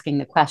of asking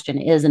the question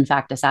is in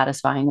fact a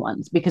satisfying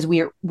one, because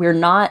we're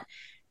not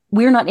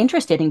we're not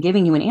interested in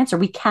giving you an answer.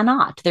 We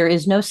cannot. There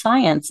is no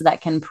science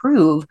that can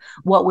prove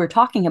what we're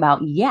talking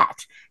about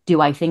yet. Do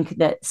I think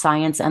that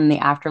science and the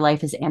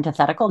afterlife is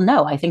antithetical?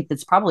 No, I think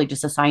that's probably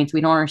just a science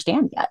we don't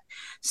understand yet.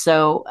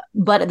 So,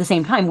 but at the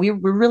same time, we're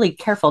really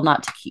careful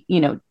not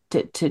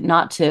to, to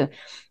not to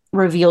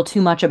reveal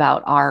too much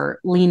about our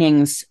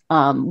leanings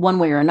one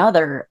way or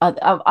another.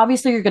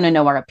 Obviously, you're going to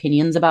know our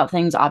opinions about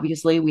things.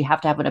 Obviously, we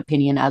have to have an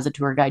opinion as a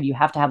tour guide. You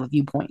have to have a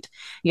viewpoint.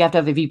 You have to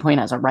have a viewpoint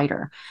as a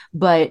writer.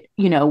 But,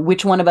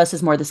 which one of us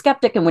is more the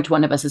skeptic and which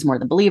one of us is more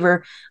the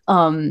believer?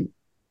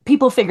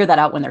 People figure that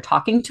out when they're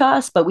talking to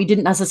us, but we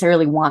didn't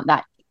necessarily want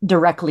that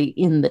directly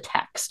in the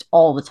text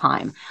all the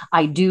time.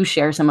 I do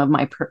share some of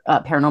my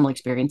paranormal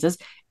experiences.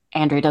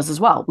 Andrea does as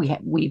well.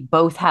 We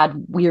both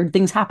had weird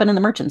things happen in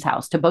the merchant's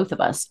house to both of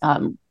us,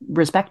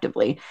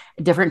 respectively,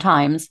 at different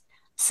times.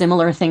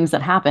 Similar things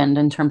that happened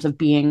in terms of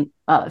being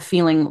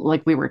feeling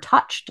like we were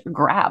touched,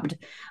 grabbed,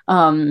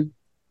 and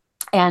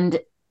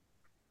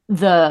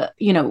the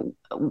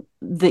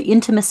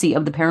intimacy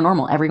of the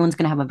paranormal. Everyone's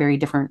going to have a very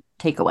different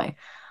takeaway.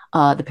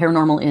 The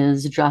paranormal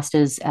is just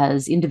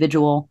as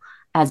individual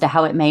as to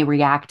how it may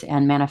react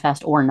and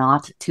manifest or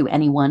not to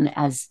anyone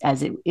as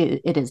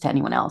it is to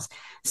anyone else.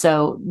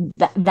 So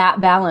that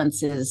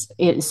balance is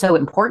so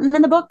important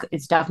in the book.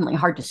 It's definitely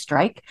hard to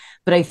strike,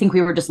 but I think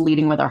we were just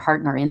leading with our heart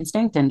and our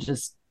instinct and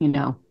just,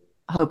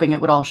 hoping it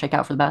would all shake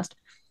out for the best.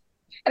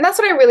 And that's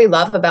what I really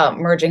love about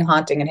merging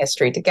haunting and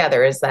history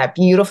together, is that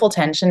beautiful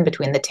tension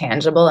between the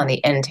tangible and the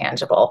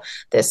intangible,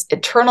 this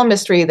eternal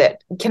mystery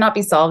that cannot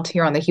be solved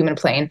here on the human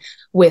plane,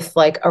 with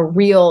like a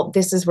real,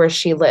 this is where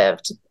she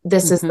lived.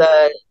 This is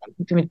the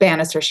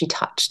banister she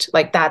touched.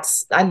 Like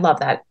I love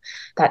that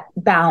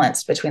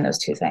balance between those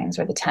two things,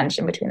 or the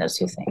tension between those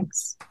two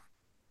things.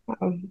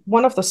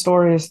 One of the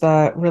stories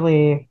that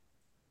really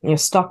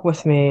stuck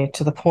with me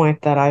to the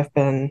point that I've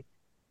been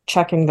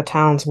checking the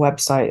town's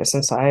website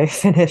since I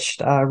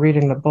finished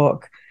reading the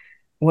book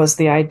was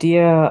the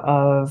idea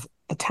of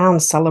the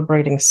town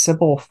celebrating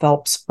Sybil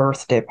Phelps'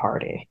 birthday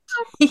party,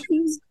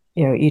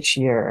 each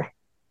year.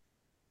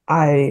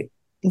 I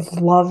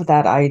love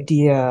that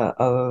idea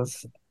of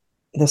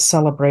the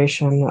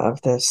celebration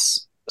of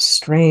this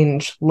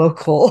strange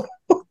local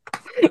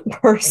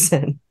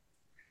person.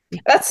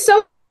 That's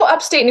so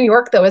upstate New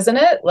York, though, isn't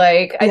it?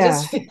 Like, I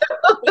just feel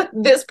that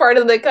this part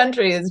of the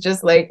country is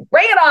just like,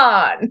 bring it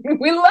on.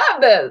 We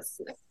love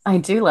this. I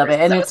do love it.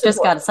 And it's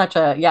just got such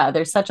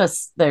there's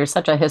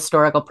such a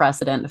historical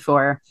precedent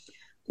for,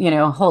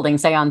 holding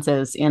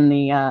seances in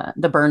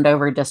the burned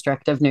over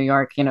district of New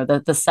York,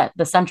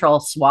 the central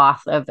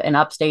swath of an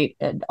upstate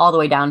all the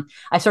way down.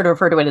 I sort of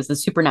refer to it as the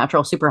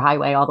supernatural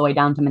superhighway all the way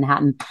down to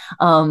Manhattan.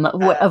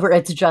 Whatever,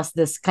 it's just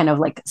this kind of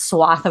like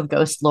swath of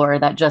ghost lore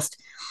that just,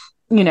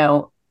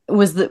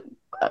 was the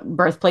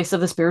birthplace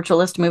of the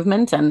spiritualist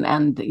movement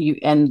and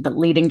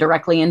leading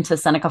directly into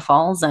Seneca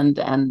Falls and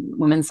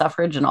women's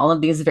suffrage and all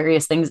of these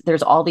various things.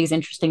 There's all these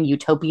interesting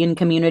utopian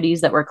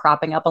communities that were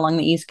cropping up along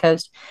the East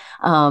Coast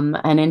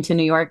and into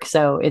New York.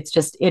 So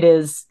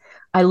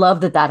I love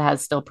that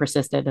has still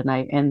persisted.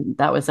 And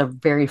that was a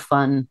very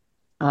fun,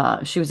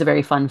 she was a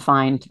very fun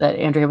find that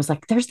Andrea was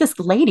like, there's this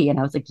lady. And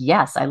I was like,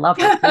 yes, I love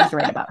her. Please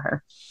write about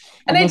her.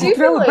 And I do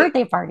throw a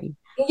birthday party.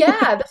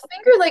 Yeah, the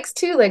Finger Lakes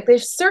too. Like,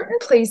 there's certain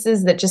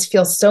places that just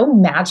feel so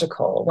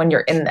magical when you're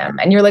in them,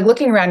 and you're like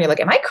looking around. You're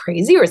like, "Am I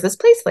crazy, or is this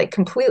place like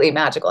completely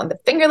magical?" And the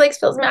Finger Lakes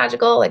feels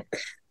magical. Like,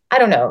 I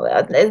don't know.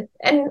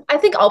 And I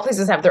think all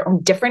places have their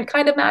own different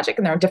kind of magic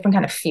and their own different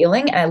kind of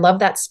feeling. And I love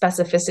that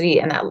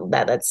specificity and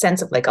that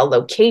sense of like a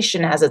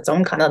location has its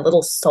own kind of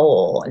little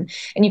soul, and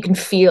you can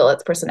feel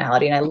its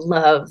personality. And I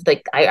love,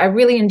 like, I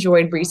really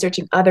enjoyed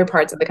researching other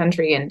parts of the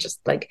country, and just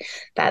like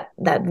that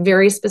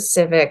very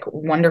specific,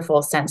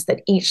 wonderful sense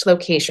that each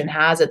location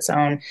has its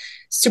own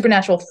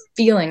supernatural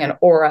feeling, an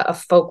aura, a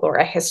folklore,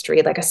 a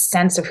history, like a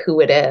sense of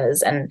who it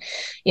is. And,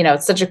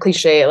 it's such a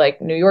cliche,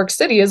 like New York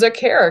City is a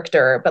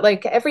character, but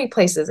like every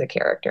place is a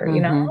character,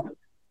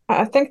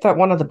 I think that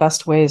one of the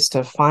best ways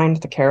to find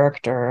the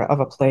character of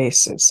a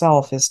place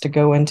itself is to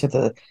go into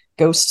the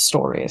ghost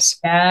stories.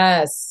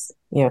 Yes.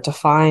 To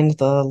find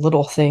the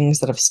little things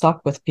that have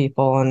stuck with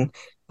people. And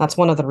that's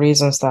one of the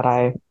reasons that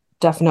I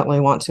definitely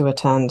want to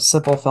attend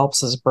Sybil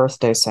Phelps's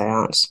birthday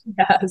seance.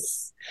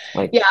 Yes.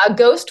 A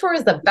ghost tour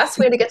is the best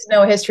way to get to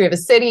know a history of a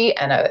city,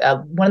 and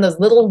one of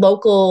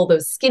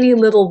those skinny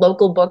little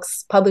local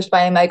books published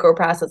by a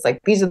micropress. It's like,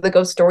 these are the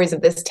ghost stories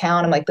of this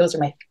town. I'm like, those are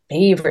my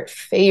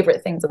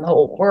favorite things in the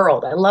whole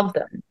world. I love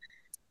them.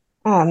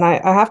 And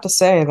I have to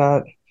say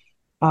that,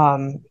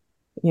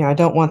 I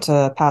don't want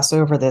to pass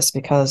over this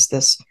because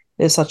this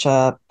is such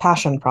a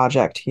passion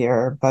project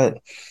here, but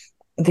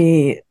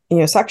the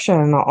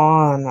section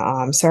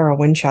on Sarah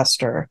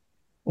Winchester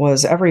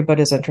was every bit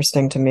as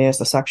interesting to me as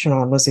the section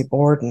on Lizzie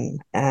Borden,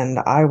 and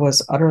I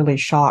was utterly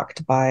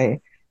shocked by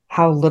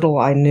how little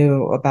I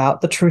knew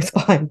about the truth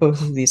behind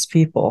both of these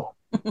people.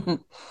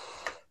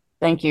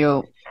 Thank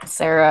you.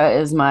 Sarah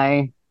is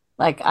my,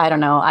 I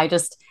don't know. I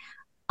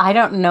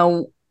don't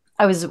know.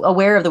 I was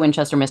aware of the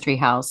Winchester Mystery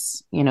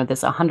House,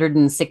 this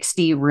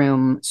 160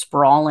 room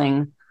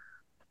sprawling,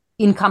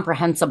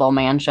 incomprehensible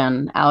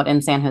mansion out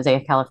in San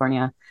Jose,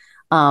 California,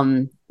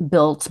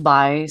 built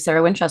by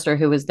Sarah Winchester,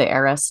 who was the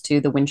heiress to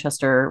the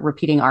Winchester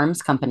Repeating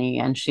Arms Company.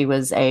 And she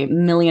was a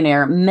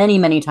millionaire many,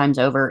 many times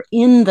over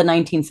in the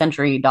 19th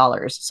century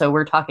dollars. So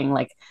we're talking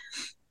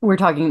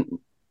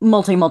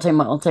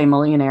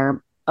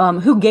multi-millionaire,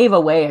 who gave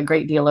away a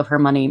great deal of her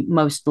money,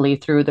 mostly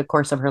through the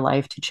course of her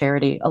life, to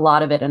charity, a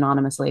lot of it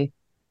anonymously.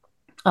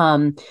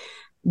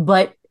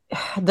 But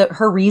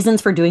her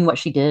reasons for doing what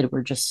she did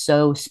were just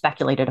so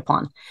speculated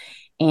upon.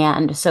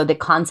 And so the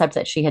concept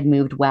that she had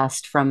moved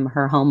west from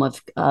her home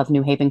of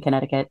New Haven,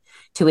 Connecticut,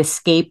 to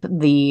escape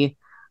the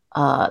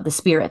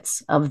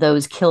spirits of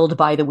those killed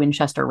by the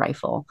Winchester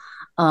rifle,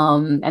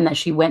 and that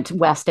she went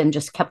west and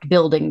just kept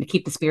building to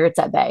keep the spirits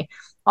at bay.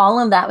 All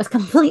of that was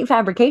complete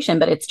fabrication,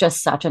 but it's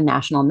just such a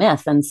national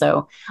myth. And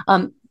so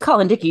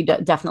Colin Dickey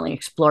definitely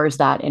explores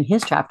that in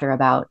his chapter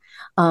about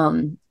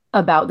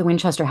the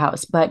Winchester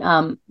House. But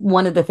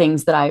one of the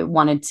things that I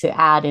wanted to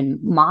add in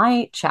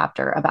my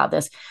chapter about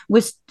this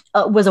was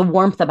a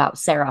warmth about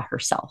Sarah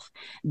herself,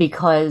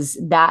 because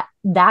that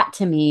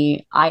to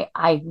me,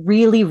 I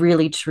really,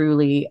 really,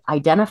 truly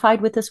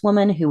identified with this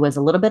woman who was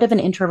a little bit of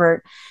an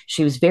introvert.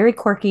 She was very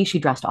quirky. She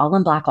dressed all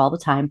in black all the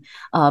time.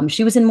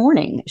 She was in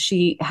mourning.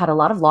 She had a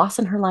lot of loss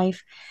in her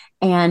life,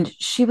 and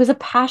she was a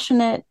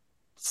passionate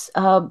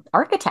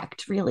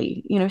architect,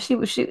 really. She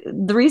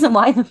the reason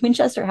why the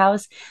Winchester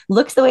House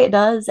looks the way it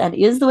does and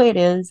is the way it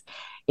is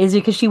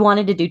because she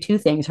wanted to do two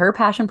things. Her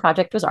passion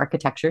project was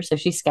architecture, so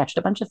she sketched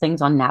a bunch of things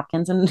on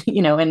napkins and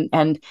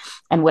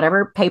and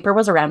whatever paper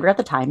was around her at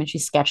the time, and she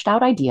sketched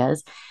out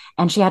ideas,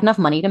 and she had enough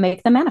money to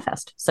make them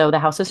manifest. So the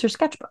house is her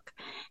sketchbook,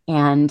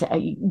 and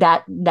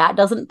that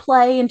doesn't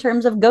play in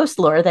terms of ghost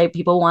lore.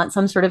 People want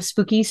some sort of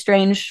spooky,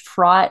 strange,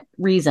 fraught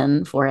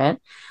reason for it.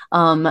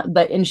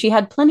 And she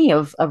had plenty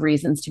of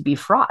reasons to be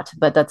fraught,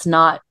 but that's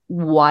not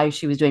why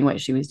she was doing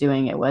what she was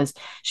doing.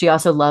 She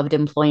also loved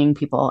employing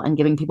people and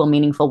giving people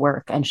meaningful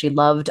work. And she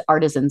loved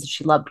artisans.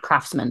 She loved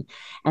craftsmen.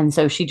 And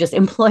so she just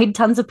employed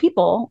tons of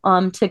people,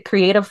 to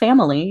create a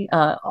family.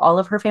 All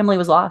of her family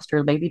was lost.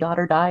 Her baby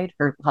daughter died.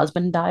 Her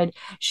husband died.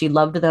 She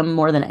loved them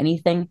more than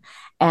anything.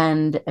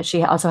 And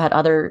she also had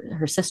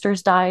her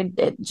sisters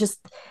died.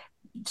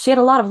 She had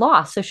a lot of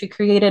loss. So she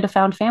created a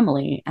found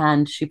family,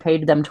 and she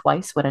paid them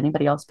twice what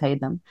anybody else paid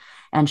them.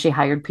 And she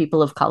hired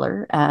people of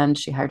color, and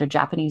she hired a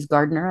Japanese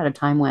gardener at a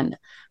time when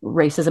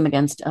racism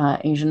against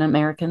Asian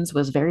Americans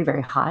was very,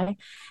 very high.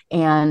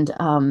 And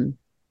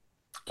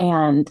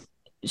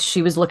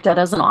she was looked at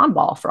as an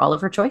oddball for all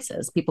of her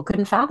choices. People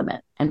couldn't fathom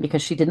it. And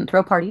because she didn't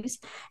throw parties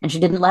and she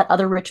didn't let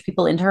other rich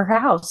people into her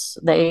house,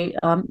 they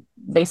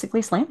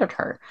basically slandered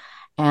her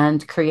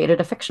and created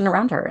a fiction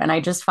around her. And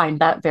I just find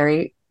that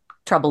very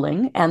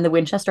troubling. And the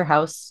Winchester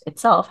House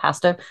itself has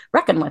to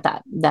reckon with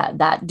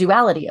that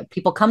duality of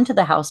people come to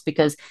the house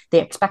because they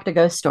expect a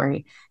ghost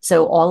story.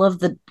 So all of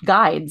the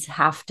guides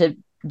have to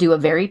do a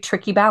very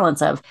tricky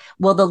balance of,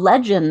 well, the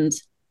legend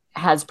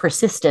has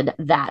persisted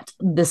that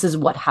this is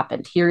what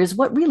happened. Here is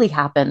what really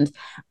happened.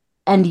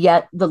 And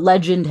yet the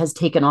legend has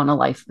taken on a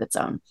life of its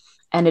own.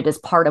 And it is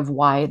part of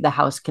why the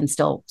house can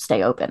still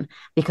stay open,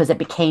 because it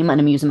became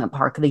an amusement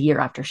park the year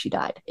after she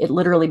died. It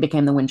literally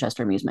became the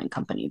Winchester Amusement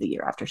Company the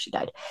year after she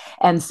died.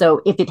 And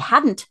so if it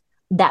hadn't,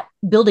 that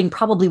building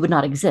probably would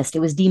not exist. It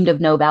was deemed of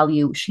no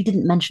value. She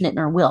didn't mention it in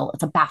her will.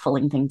 It's a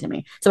baffling thing to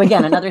me. So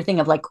again, another thing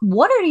of like,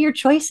 what are your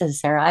choices,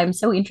 Sarah? I'm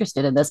so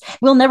interested in this.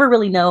 We'll never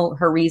really know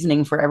her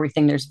reasoning for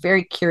everything. There's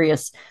very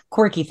curious,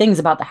 quirky things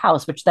about the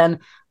house, which then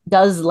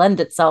does lend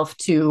itself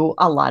to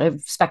a lot of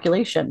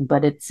speculation.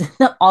 But it's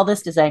all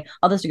this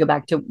to go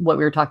back to what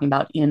we were talking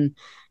about in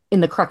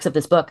the crux of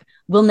this book.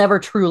 We'll never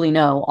truly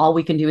know. All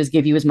we can do is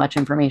give you as much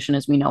information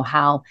as we know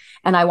how.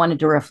 And I wanted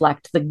to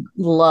reflect the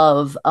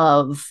love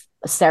of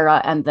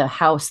Sarah and the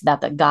house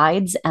that the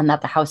guides and that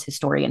the house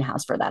historian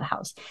has for that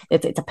house.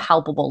 It's a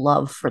palpable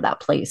love for that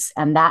place.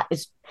 And that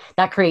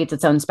creates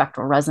its own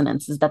spectral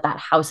resonance, is that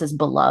house is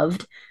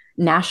beloved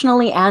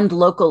nationally and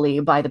locally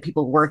by the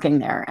people working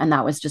there. And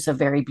that was just a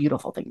very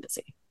beautiful thing to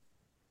see.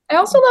 I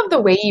also love the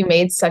way you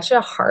made such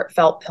a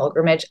heartfelt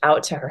pilgrimage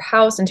out to her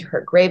house and to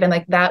her grave, and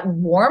like that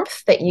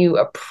warmth that you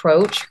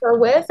approach her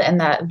with,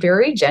 and that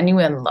very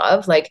genuine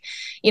love. Like,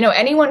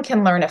 anyone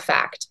can learn a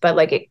fact, but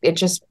like it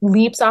just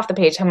leaps off the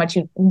page how much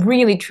you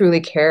really truly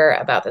care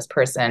about this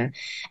person.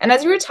 And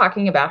as you were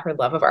talking about her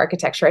love of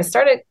architecture, I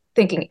started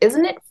thinking,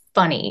 isn't it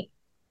funny,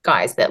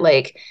 guys, that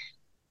like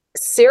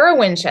Sarah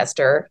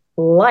Winchester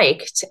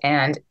liked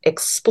and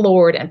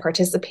explored and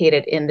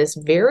participated in this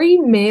very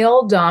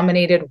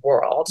male-dominated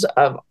world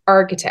of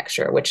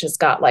architecture, which has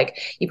got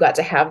like, you've got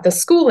to have the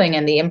schooling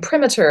and the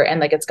imprimatur, and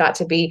like it's got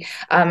to be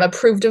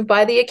approved of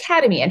by the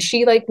academy. And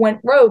she like went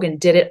rogue and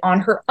did it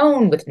on her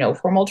own with no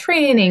formal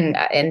training.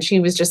 And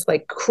she was just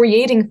like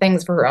creating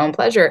things for her own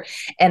pleasure.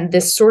 And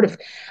this sort of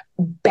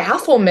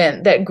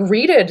bafflement that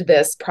greeted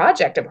this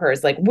project of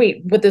hers. Like,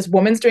 wait, but this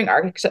woman's doing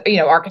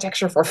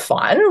architecture for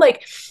fun?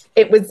 Like,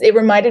 it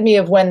reminded me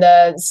of when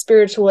the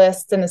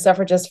spiritualists and the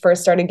suffragists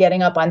first started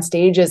getting up on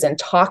stages and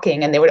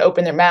talking, and they would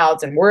open their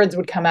mouths and words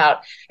would come out,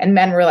 and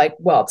men were like,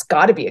 well, it's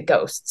got to be a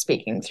ghost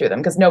speaking through them,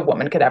 because no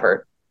woman could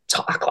ever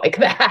talk like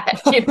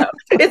that.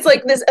 It's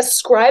like this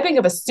ascribing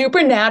of a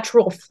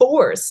supernatural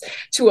force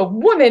to a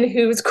woman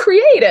who's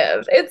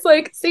creative. It's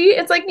like, see,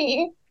 it's like,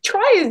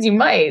 try as you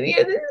might,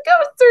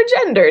 ghosts are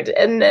gendered,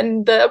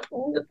 and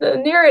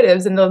the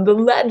narratives and the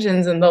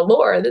legends and the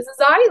lore, this is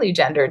highly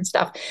gendered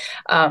stuff.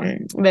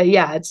 But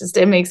yeah,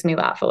 it makes me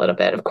laugh a little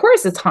bit. Of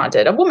course it's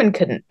haunted. A woman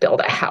couldn't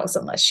build a house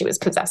unless she was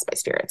possessed by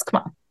spirits.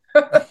 Come on.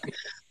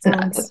 It's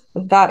nuts.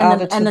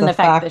 And then the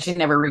fact that she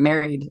never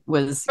remarried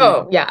was,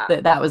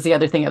 that was the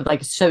other thing of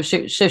like, so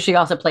she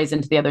also plays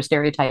into the other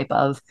stereotype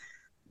of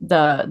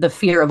the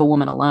fear of a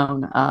woman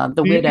alone,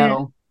 the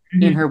widow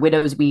in her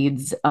widow's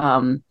weeds,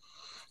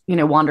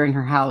 wandering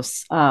her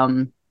house.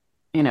 It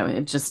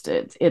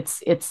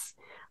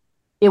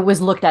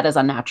was looked at as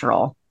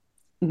unnatural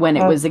when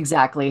it was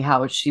exactly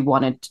how she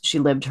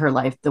lived her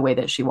life the way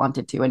that she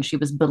wanted to. And she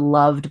was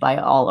beloved by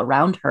all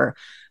around her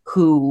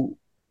who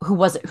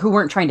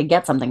weren't trying to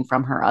get something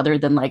from her other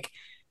than like,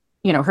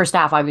 her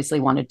staff obviously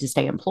wanted to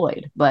stay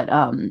employed, but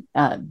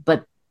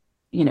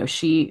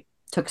she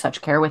took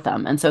such care with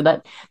them. And so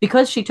that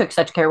because she took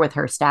such care with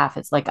her staff,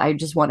 it's like, I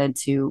just wanted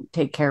to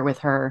take care with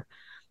her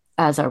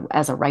as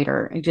a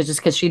writer, just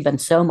because she'd been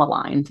so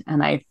maligned.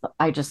 And I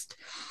just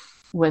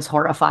was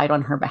horrified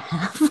on her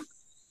behalf.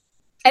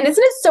 And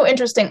isn't it so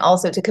interesting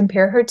also to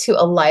compare her to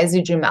Eliza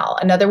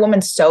Jumel, another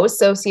woman so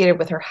associated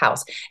with her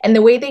house, and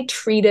the way they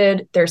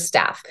treated their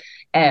staff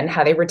and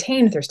how they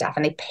retained their staff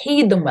and they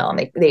paid them well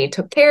and they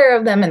took care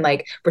of them and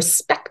like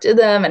respected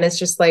them. And it's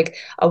just like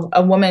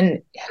a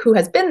woman who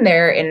has been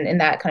there in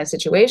that kind of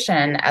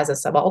situation as a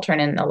subaltern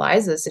in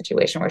Eliza's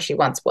situation, where she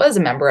once was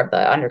a member of the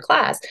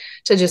underclass,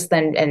 to just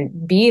then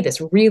and be this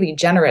really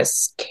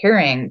generous,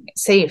 caring,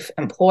 safe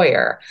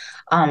employer.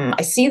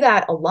 I see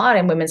that a lot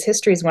in women's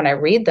histories when I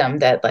read them,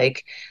 that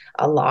like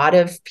a lot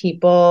of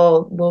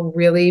people will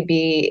really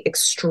be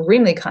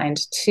extremely kind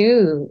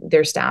to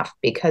their staff,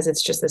 because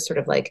it's just this sort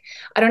of like,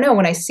 I don't know,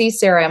 when I see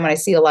Sarah and when I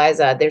see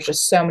Eliza, there's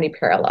just so many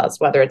parallels,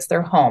 whether it's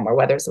their home or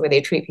whether it's the way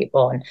they treat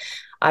people. And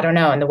I don't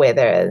know, in the way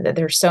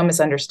they're so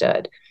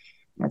misunderstood.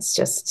 It's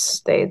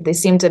just, they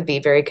seem to be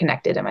very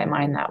connected in my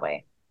mind that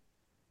way.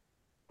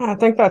 I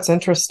think that's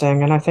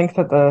interesting. And I think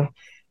that the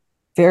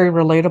very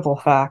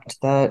relatable fact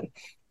that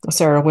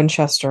Sarah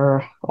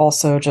Winchester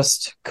also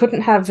just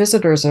couldn't have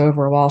visitors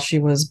over while she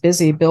was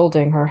busy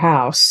building her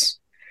house,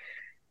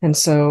 and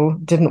so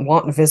didn't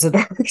want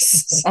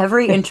visitors.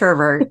 Every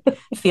introvert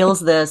feels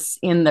this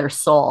in their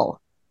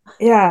soul.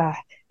 Yeah,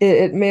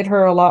 it made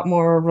her a lot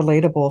more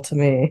relatable to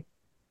me.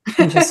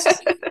 And just,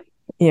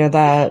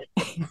 that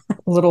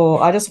little,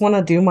 I just want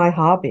to do my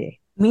hobby.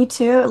 Me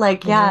too.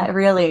 Like, yeah,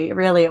 really,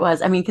 really it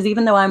was. I mean, because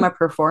even though I'm a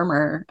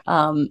performer,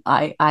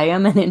 I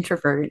am an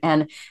introvert,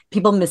 and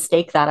people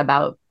mistake that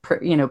about,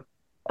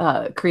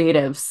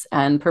 creatives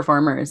and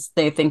performers.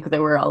 They think that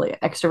we're all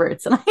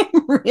extroverts, and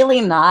I'm really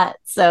not.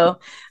 So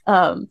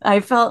I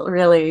felt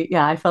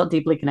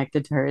deeply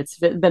connected to her. It's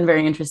been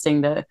very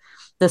interesting, the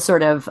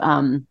sort of,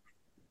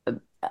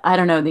 I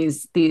don't know,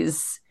 these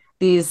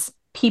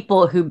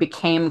people who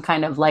became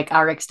kind of like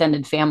our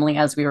extended family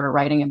as we were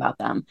writing about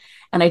them.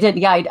 And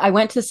I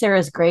went to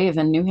Sarah's grave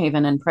in New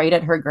Haven and prayed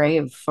at her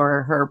grave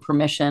for her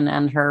permission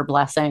and her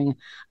blessing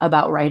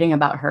about writing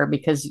about her,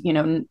 because,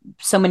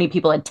 so many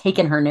people had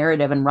taken her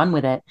narrative and run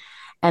with it.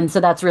 And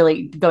so that's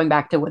really going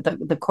back to what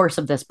the course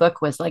of this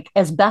book was like.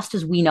 As best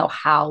as we know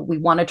how, we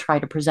want to try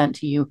to present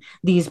to you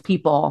these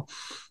people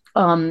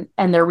and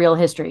their real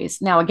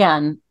histories. Now,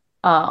 again,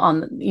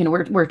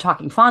 we're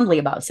talking fondly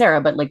about Sarah,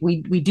 but like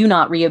we do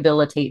not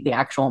rehabilitate the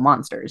actual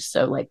monsters.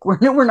 So like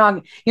you're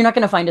not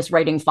going to find us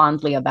writing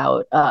fondly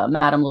about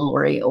Madame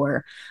LaLaurie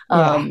or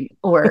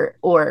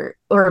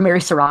Mary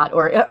Surratt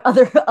or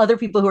other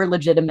people who are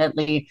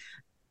legitimately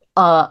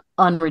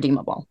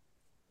unredeemable.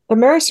 The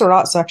Mary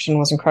Surratt section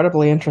was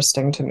incredibly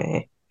interesting to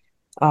me.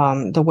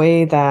 The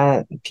way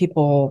that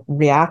people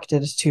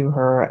reacted to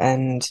her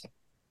and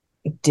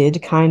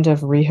did kind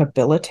of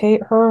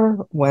rehabilitate her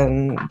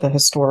when the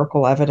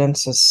historical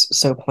evidence is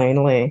so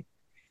plainly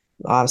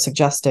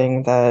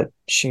suggesting that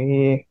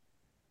she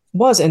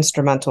was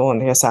instrumental in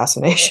the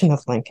assassination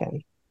of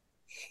Lincoln.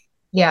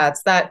 Yeah,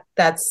 it's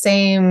that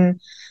same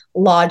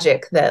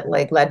logic that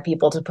like led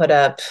people to put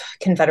up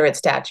Confederate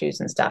statues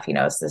and stuff.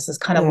 So this is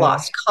kind of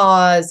lost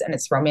cause, and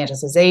it's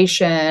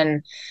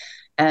romanticization,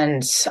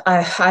 and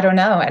I don't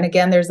know. And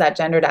again, there's that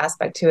gendered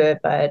aspect to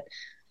it, but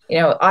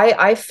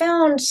I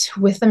found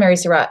with the Mary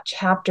Surratt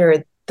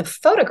chapter, the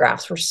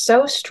photographs were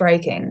so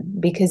striking,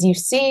 because you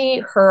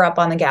see her up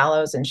on the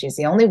gallows and she's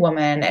the only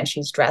woman and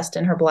she's dressed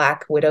in her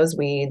black widow's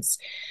weeds.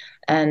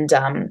 And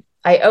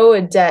I owe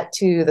a debt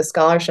to the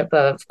scholarship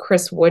of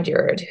Chris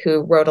Woodyard,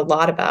 who wrote a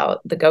lot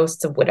about the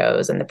ghosts of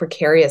widows and the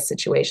precarious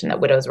situation that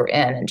widows were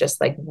in, and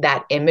just like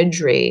that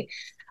imagery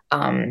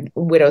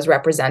widows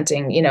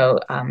representing,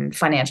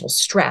 financial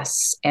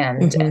stress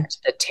and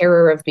the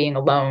terror of being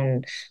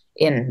alone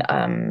in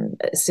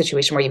a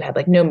situation where you had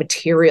like no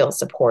material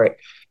support.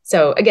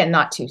 So again,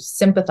 not to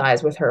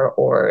sympathize with her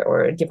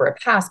or give her a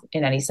pass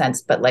in any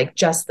sense, but like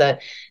just the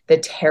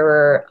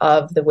terror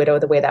of the widow,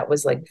 the way that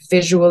was like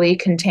visually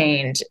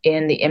contained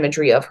in the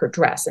imagery of her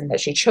dress, and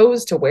that she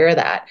chose to wear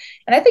that.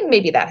 And I think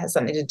maybe that has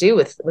something to do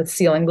with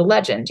sealing the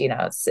legend.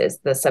 It's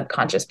the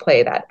subconscious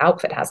play that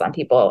outfit has on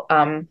people.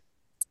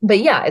 But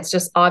yeah, it's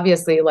just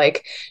obviously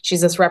like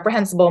she's this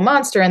reprehensible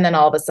monster, and then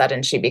all of a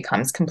sudden she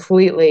becomes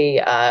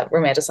completely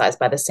romanticized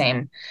by the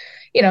same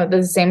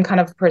kind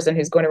of person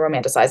who's going to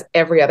romanticize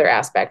every other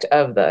aspect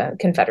of the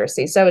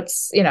Confederacy. So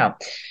it's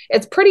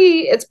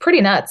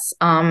pretty nuts.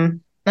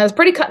 And it's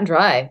pretty cut and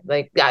dry.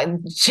 Like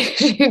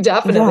she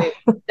definitely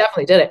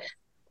did it.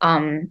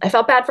 I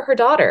felt bad for her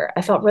daughter.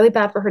 I felt really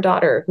bad for her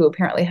daughter, who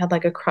apparently had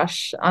like a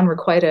crush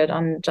unrequited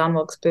on John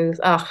Wilkes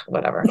Booth. Ugh,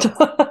 whatever.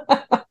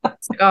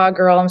 Oh,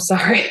 girl, I'm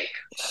sorry.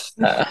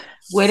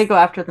 Way to go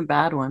after the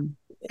bad one.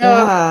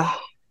 Yeah.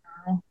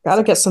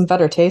 Gotta get some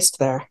better taste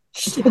there.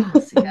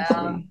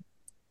 Yeah.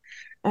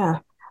 Yeah.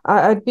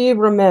 I'd be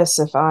remiss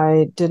if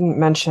I didn't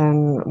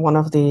mention one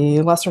of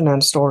the lesser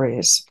known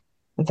stories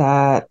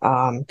that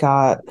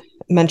got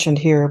mentioned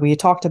here. We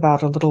talked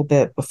about a little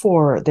bit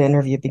before the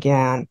interview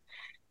began,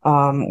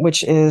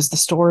 which is the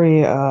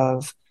story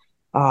of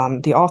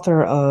the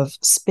author of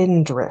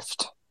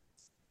Spindrift.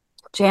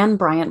 Jan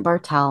Bryant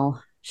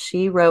Bartell.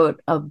 She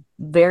wrote a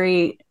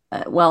very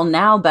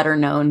now better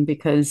known,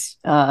 because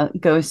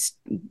ghost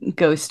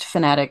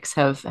fanatics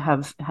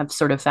have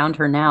sort of found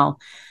her now.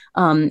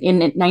 In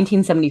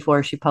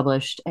 1974, she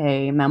published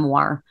a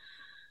memoir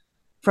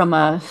from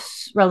a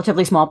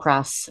relatively small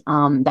press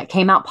that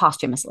came out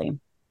posthumously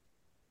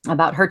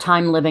about her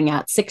time living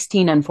at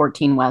 16 and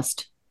 14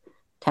 West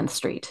 10th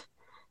Street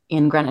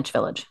in Greenwich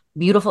Village.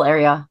 Beautiful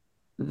area,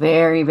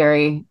 very,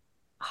 very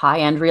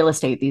high-end real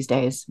estate these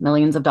days,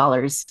 millions of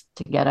dollars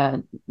to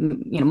get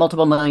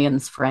multiple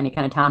millions for any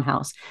kind of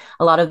townhouse.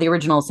 A lot of the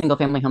original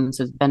single-family homes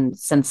have been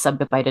since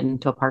subdivided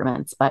into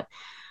apartments, but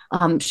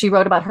she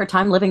wrote about her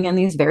time living in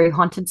these very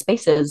haunted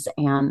spaces,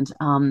 and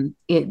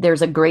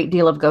there's a great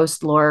deal of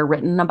ghost lore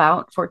written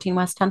about 14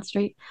 West 10th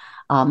Street.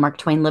 Mark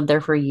Twain lived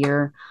there for a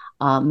year,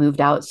 moved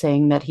out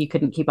saying that he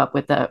couldn't keep up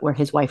with where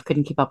his wife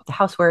couldn't keep up with the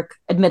housework.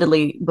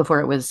 Admittedly,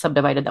 before it was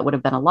subdivided, that would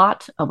have been a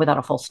lot without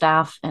a full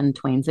staff, and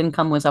Twain's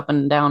income was up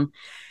and down.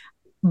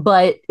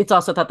 But it's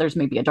also thought there's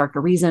maybe a darker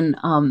reason.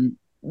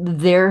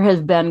 There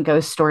has been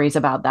ghost stories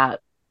about that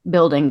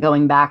building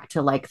going back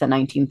to like the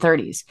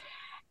 1930s.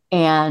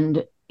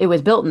 And it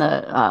was built in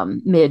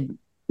the mid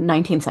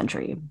 19th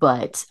century,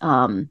 but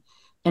and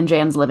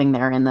Jan's living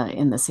there in the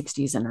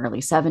 60s and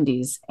early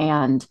 70s,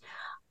 and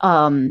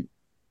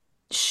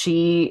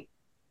she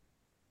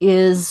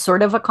is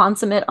sort of a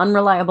consummate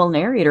unreliable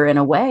narrator in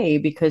a way,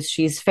 because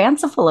she's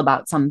fanciful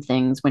about some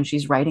things when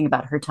she's writing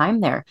about her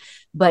time there,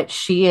 but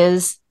she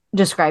is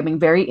describing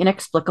very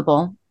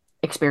inexplicable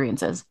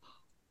experiences,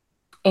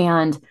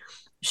 and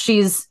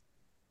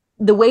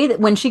the way that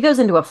when she goes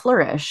into a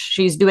flourish,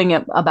 she's doing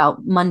it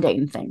about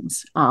mundane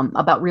things,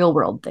 about real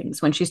world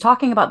things. When she's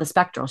talking about the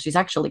spectral, she's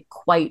actually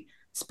quite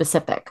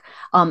specific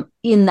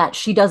in that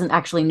she doesn't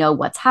actually know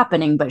what's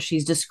happening, but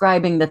she's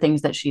describing the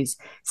things that she's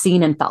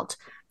seen and felt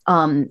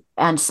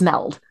and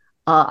smelled,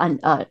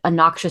 a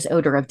noxious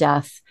odor of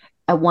death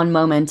at one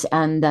moment,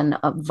 and then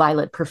a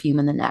violet perfume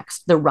in the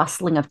next. The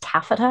rustling of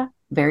taffeta,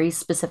 very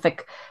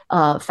specific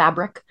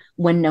fabric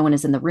when no one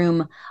is in the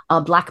room.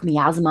 A black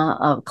miasma,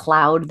 a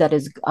cloud that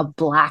is a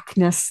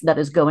blackness that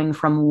is going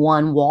from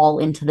one wall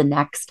into the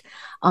next.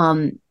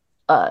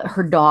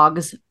 Her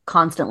dogs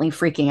constantly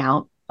freaking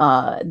out.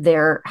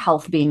 Their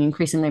health being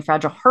increasingly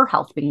fragile, her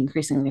health being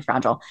increasingly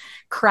fragile,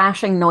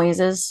 crashing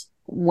noises,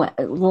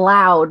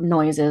 loud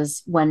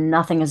noises when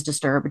nothing is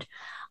disturbed,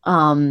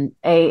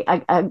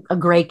 a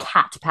gray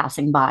cat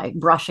passing by,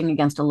 brushing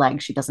against a leg.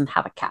 She doesn't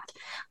have a cat.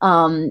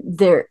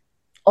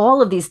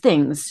 All of these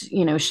things,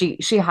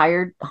 she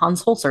hired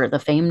Hans Holzer, the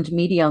famed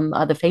medium,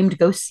 the famed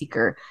ghost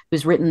seeker,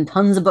 who's written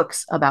tons of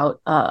books about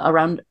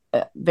around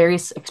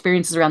various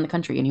experiences around the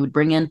country, and he would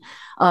bring in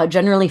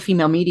generally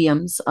female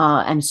mediums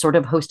and sort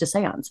of host a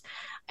seance.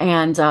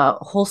 And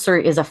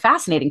Holzer is a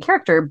fascinating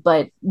character,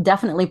 but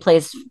definitely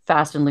plays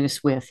fast and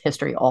loose with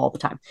history all the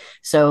time.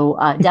 So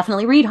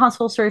definitely read Hans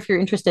Holzer if you're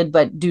interested,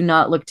 but do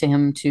not look to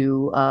him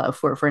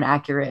for an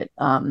accurate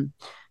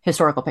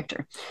historical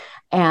picture.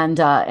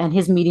 And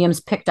his mediums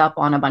picked up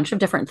on a bunch of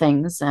different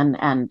things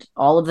and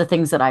all of the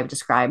things that I've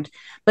described,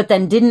 but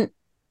then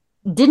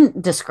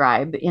didn't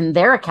describe in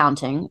their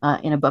accounting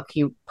in a book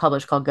he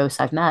published called Ghosts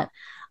I've Met,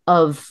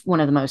 of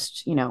one of the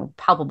most,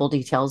 palpable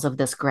details of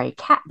this gray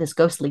cat, this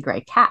ghostly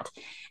gray cat.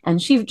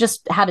 And she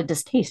just had a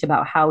distaste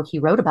about how he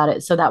wrote about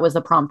it. So that was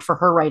the prompt for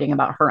her writing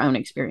about her own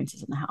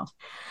experiences in the house.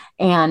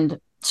 And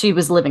she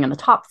was living on the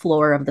top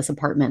floor of this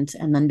apartment,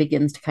 and then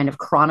begins to kind of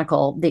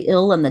chronicle the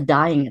ill and the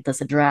dying at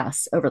this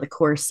address over the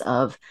course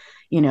of,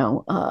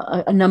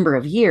 a number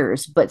of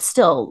years, but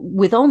still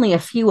with only a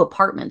few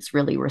apartments,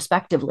 really,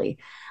 respectively.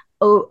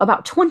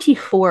 About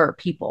 24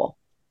 people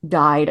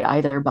died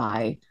either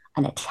by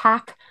an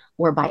attack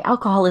or by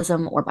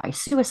alcoholism or by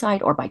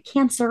suicide or by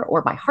cancer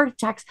or by heart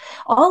attacks.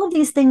 All of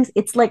these things,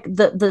 it's like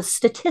the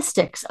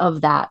statistics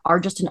of that are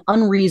just an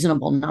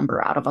unreasonable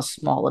number out of a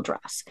small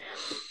address.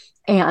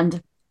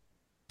 And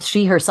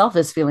she herself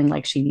is feeling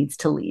like she needs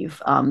to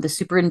leave. The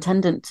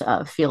superintendent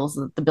feels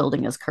that the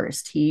building is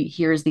cursed. He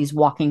hears these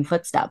walking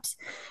footsteps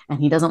and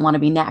he doesn't want to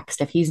be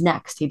next. If he's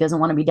next, he doesn't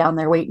want to be down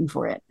there waiting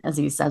for it, as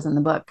he says in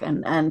the book.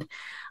 And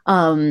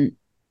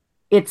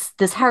it's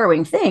this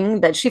harrowing thing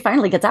that she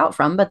finally gets out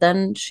from, but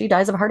then she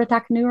dies of a heart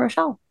attack in New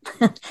Rochelle.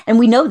 And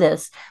we know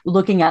this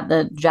looking at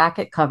the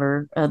jacket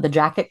cover,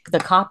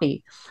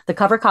 the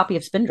cover copy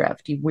of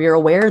Spindrift. We're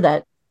aware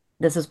that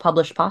this is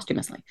published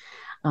posthumously.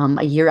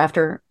 A year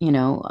after, it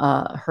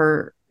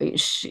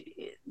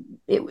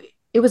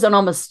was an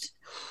almost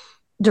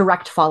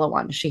direct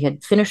follow-on. She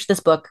had finished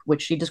this book,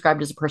 which she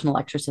described as a personal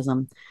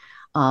exorcism.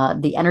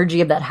 The energy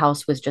of that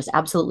house was just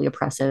absolutely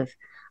oppressive,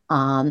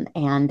 and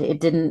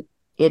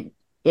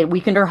it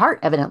weakened her heart,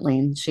 evidently.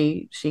 And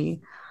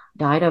she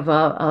died of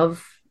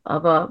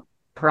a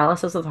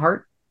paralysis of the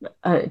heart,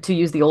 to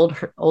use the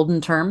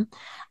olden term,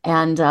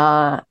 and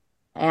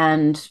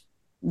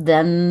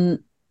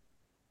then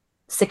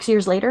 6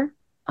 years later,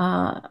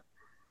 the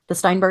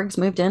Steinbergs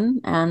moved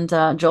in, and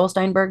Joel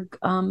Steinberg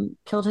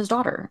killed his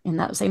daughter in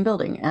that same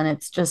building. And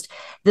it's just,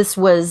 this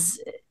was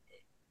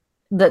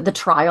the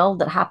trial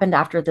that happened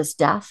after this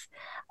death,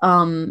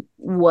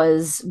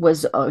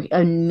 was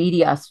a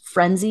media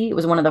frenzy. It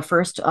was one of the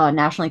first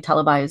nationally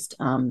televised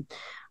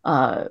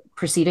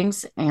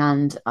proceedings,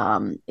 and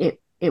it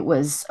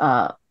was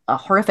a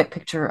horrific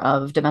picture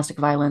of domestic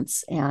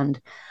violence,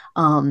 and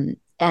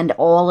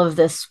all of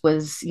this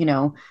was,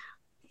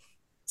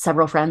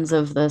 several friends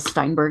of the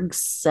Steinbergs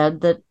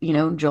said that,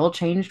 Joel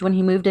changed when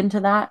he moved into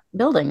that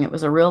building. It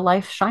was a real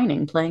life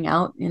Shining playing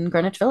out in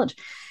Greenwich Village.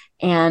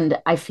 And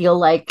I feel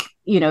like,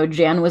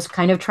 Jan was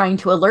kind of trying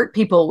to alert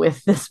people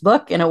with this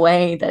book in a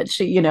way that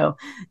she,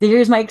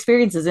 here's my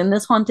experiences in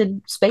this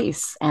haunted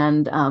space.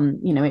 And,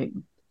 it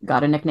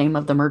got a nickname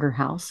of the murder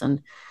house.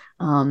 And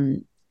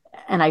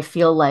I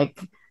feel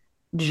like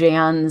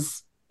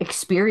Jan's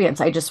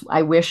experience,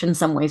 I wish in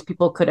some ways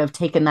people could have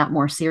taken that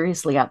more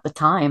seriously at the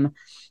time,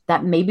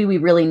 that maybe we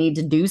really need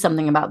to do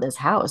something about this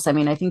house. I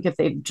mean, I think if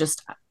they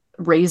just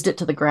razed it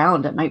to the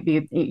ground, it might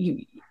be,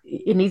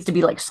 it needs to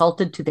be like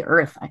salted to the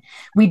earth.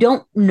 We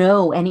don't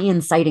know any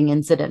inciting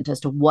incident as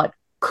to what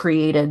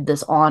created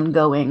this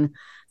ongoing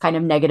kind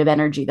of negative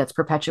energy that's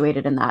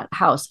perpetuated in that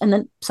house. And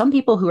then some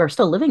people who are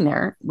still living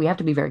there, we have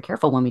to be very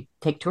careful when we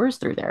take tours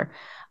through there,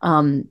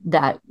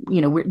 that,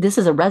 this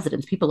is a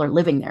residence. People are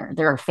living there.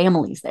 There are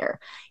families there.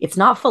 It's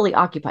not fully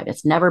occupied.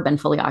 It's never been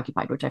fully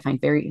occupied, which I find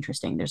very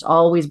interesting. There's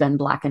always been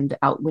blackened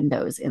out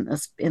windows in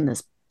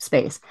this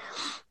space.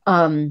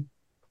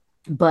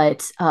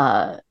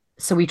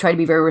 So we try to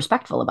be very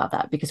respectful about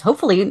that, because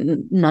hopefully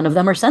none of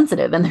them are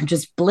sensitive and they're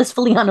just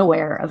blissfully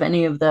unaware of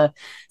any of the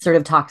sort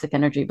of toxic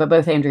energy. But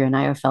both Andrea and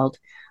I have felt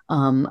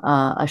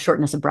a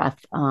shortness of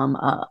breath,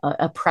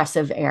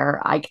 oppressive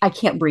air. I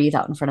can't breathe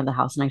out in front of the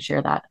house, and I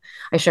share that.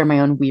 I share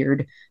my own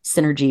weird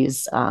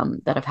synergies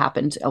that have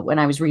happened when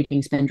I was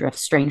reading Spindrift.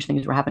 Strange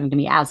things were happening to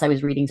me as I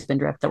was reading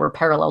Spindrift that were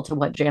parallel to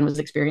what Jan was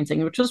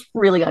experiencing, which was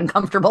really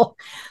uncomfortable.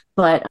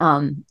 But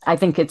I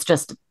think it's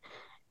just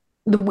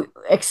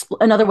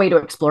another way to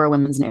explore a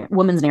woman's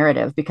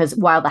narrative, because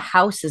while the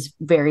house is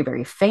very,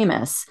 very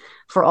famous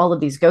for all of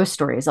these ghost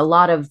stories, a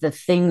lot of the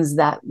things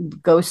that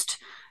ghost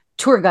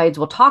tour guides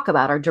will talk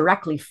about are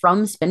directly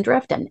from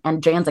Spindrift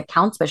and Jan's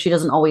accounts, but she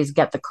doesn't always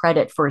get the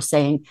credit for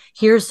saying,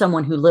 here's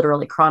someone who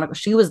literally chronicled.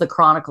 She was the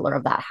chronicler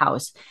of that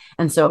house.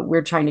 And so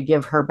we're trying to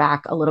give her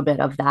back a little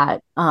bit of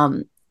that,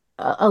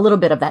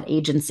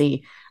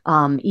 agency,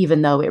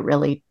 even though it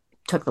really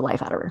took the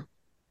life out of her.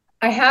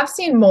 I have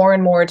seen more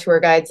and more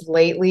tour guides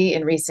lately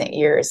in recent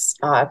years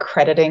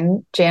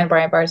crediting Jan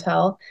Bryant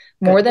Bartell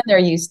more than there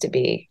used to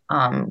be,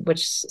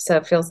 which so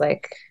it feels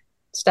like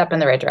a step in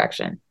the right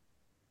direction.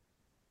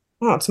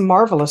 Oh, it's a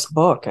marvelous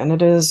book, and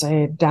it is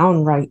a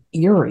downright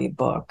eerie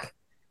book.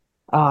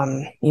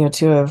 To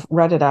have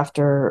read it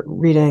after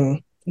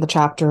reading the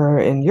chapter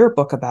in your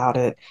book about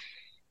it,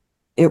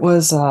 it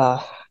was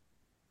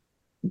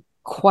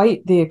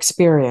quite the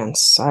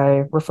experience.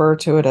 I refer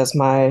to it as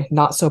my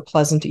not so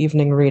pleasant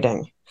evening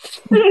reading.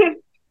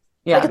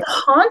 Yeah. Like, it's a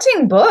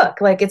haunting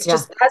book. Like, it's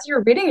just, as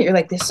you're reading it, you're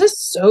like, this is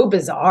so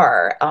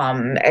bizarre.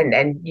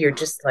 And you're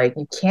just like,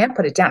 you can't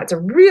put it down. It's a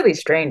really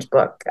strange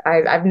book.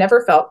 I've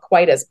never felt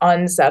quite as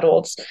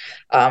unsettled,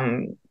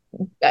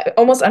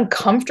 almost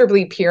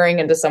uncomfortably peering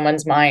into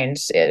someone's mind.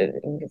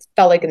 It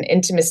felt like an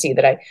intimacy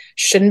that I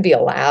shouldn't be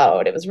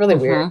allowed. It was really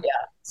weird.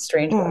 Yeah.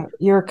 Strange.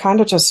 You're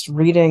kind of just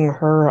reading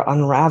her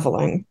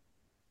unraveling.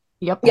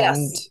 Yep.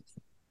 And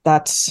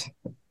that's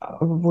a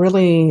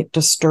really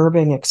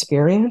disturbing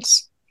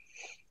experience,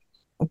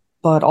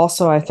 but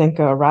also I think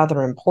a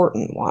rather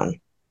important one.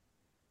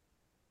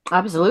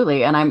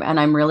 Absolutely. And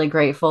I'm really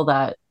grateful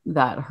that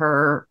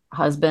her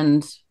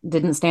husband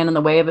didn't stand in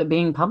the way of it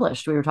being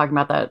published. We were talking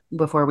about that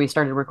before we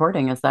started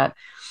recording, is that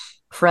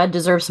Fred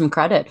deserves some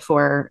credit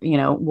for,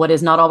 what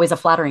is not always a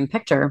flattering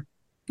picture,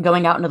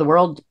 going out into the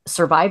world,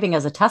 surviving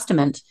as a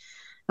testament.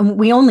 And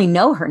we only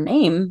know her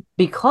name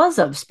because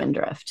of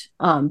Spindrift,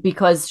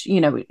 because,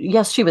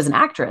 yes, she was an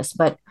actress,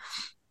 but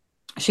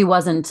she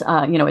wasn't,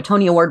 a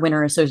Tony Award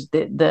winner. So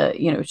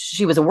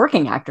she was a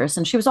working actress,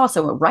 and she was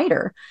also a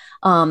writer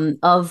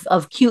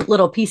of cute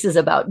little pieces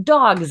about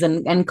dogs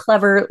and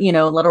clever,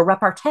 little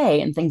repartee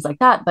and things like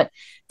that. But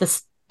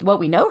what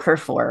we know her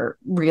for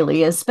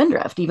really is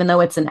Spindrift, even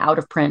though it's an out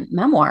of print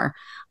memoir.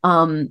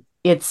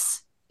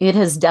 It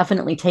has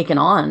definitely taken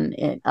on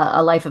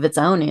a life of its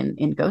own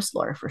in ghost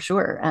lore, for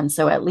sure. And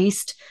so at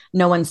least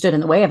no one stood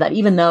in the way of that,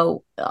 even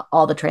though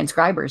all the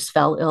transcribers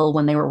fell ill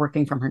when they were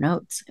working from her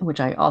notes,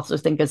 which I also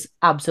think is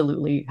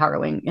absolutely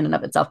harrowing in and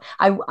of itself.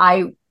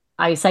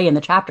 I say in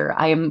the chapter,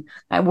 I'm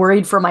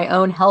worried for my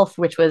own health,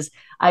 which was,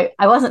 I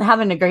wasn't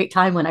having a great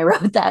time when I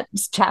wrote that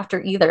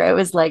chapter either. It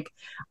was like,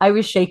 I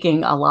was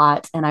shaking a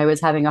lot and I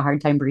was having a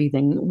hard time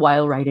breathing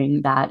while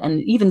writing that.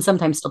 And even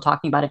sometimes still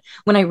talking about it.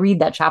 When I read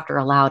that chapter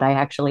aloud, I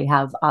actually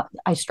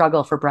I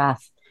struggle for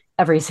breath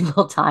every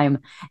single time.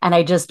 And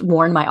I just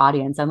warn my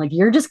audience, I'm like,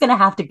 you're just going to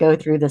have to go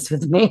through this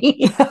with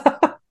me.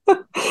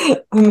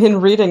 I mean,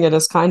 reading it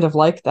is kind of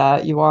like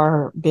that. You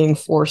are being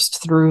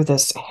forced through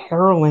this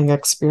harrowing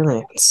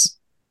experience.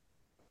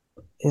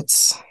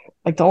 It's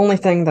like the only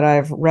thing that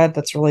I've read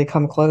that's really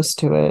come close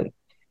to it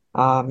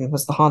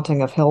was The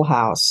Haunting of Hill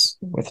House,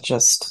 with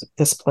just,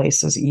 this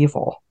place is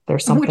evil.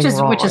 There's something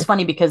wrong. Which is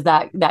funny because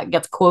that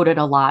gets quoted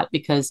a lot,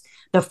 because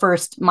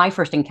my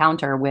first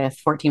encounter with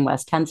 14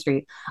 West 10th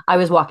Street, I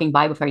was walking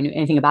by before I knew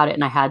anything about it,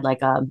 and I had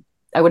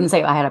I wouldn't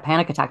say I had a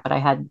panic attack, but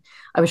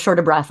I was short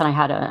of breath and I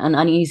had an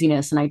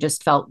uneasiness, and I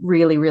just felt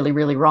really, really,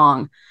 really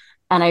wrong.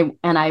 And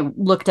I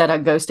looked at a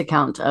ghost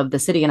account of the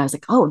city, and I was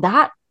like, oh,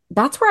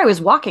 that's where I was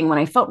walking when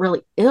I felt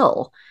really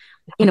ill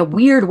in a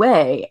weird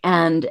way.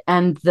 And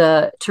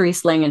the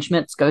Therese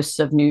Langenschmidt's Ghosts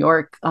of New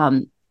York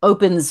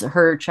opens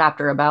her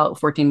chapter about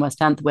 14 West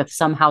 10th with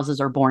 "Some houses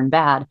are born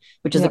bad,"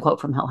 which is a quote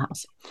from Hill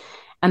House.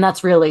 And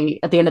that's really,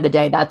 at the end of the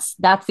day, that's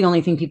the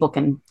only thing people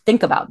can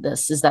think about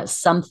this, is that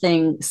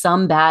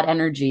some bad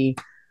energy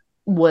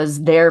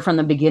was there from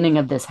the beginning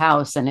of this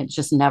house, and it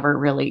just never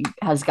really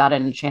has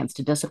gotten a chance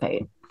to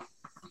dissipate.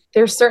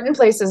 There's certain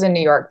places in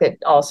New York that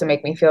also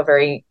make me feel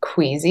very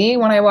queasy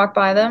when I walk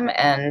by them.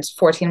 And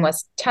 14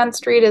 West 10th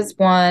Street is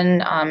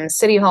one.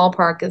 City Hall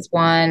Park is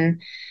one.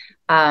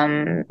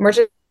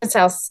 Merchant's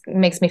House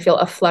makes me feel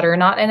a flutter,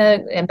 not in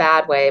a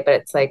bad way, but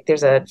it's like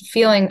there's a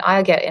feeling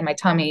I get in my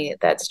tummy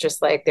that's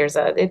just like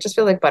it just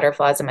feels like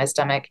butterflies in my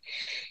stomach.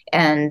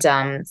 And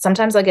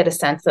sometimes I get a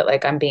sense that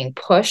like I'm being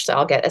pushed.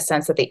 I'll get a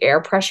sense that the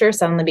air pressure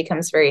suddenly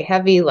becomes very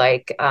heavy,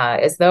 like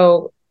as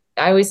though,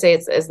 I always say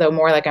it's as though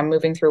more like I'm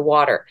moving through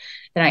water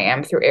than I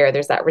am through air.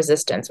 There's that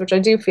resistance, which I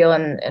do feel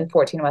in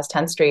 14 West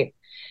 10th Street.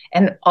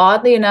 And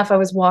oddly enough, I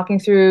was walking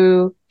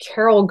through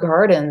Carroll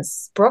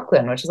Gardens,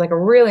 Brooklyn, which is like a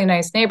really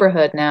nice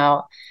neighborhood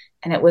now.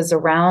 And it was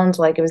around,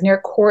 like, it was near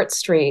Court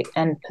Street,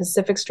 and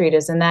Pacific Street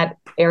is in that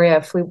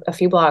area, a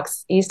few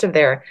blocks east of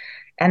there.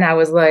 And I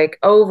was like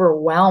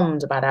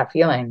overwhelmed by that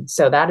feeling.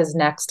 So that is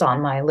next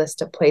on my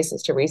list of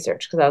places to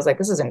research, because I was like,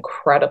 this is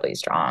incredibly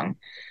strong.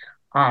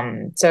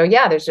 So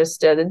yeah, there's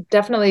just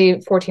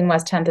definitely 14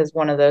 West 10th is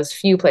one of those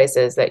few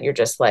places that you're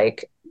just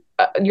like,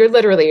 you're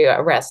literally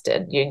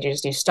arrested.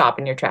 You stop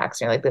in your tracks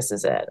and you're like, this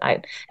is it.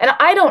 I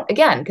don't,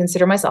 again,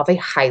 consider myself a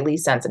highly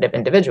sensitive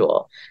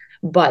individual,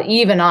 but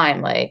even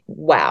I'm like,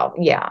 wow,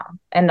 yeah.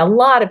 And a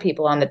lot of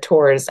people on the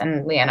tours,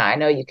 and Leanna, I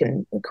know you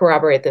can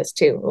corroborate this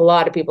too, a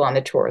lot of people on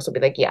the tours will be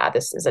like, yeah,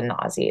 this is a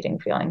nauseating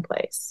feeling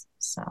place.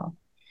 So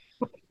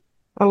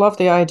I love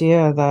the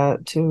idea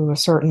that, to a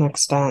certain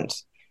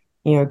extent,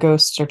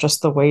 ghosts are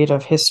just the weight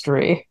of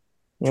history,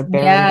 bearing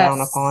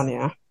down upon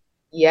you.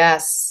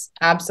 Yes,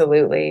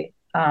 absolutely.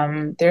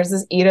 There's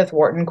this Edith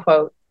Wharton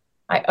quote.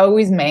 I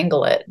always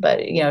mangle it,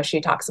 but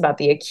she talks about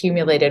the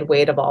accumulated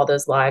weight of all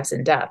those lives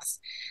and deaths.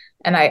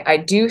 And I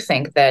do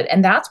think that,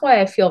 and that's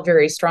why I feel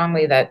very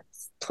strongly that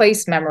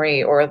place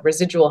memory or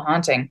residual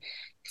haunting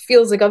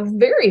feels like a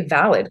very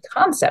valid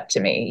concept to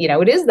me.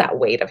 It is that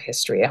weight of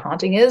history. A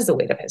haunting is the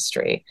weight of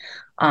history.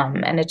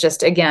 And it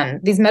just, again,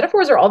 these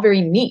metaphors are all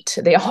very neat.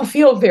 They all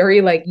feel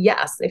very like,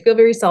 yes, they feel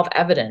very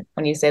self-evident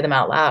when you say them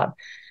out loud.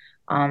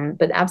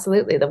 But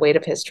absolutely, the weight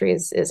of history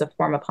is a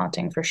form of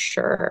haunting for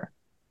sure.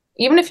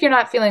 Even if you're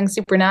not feeling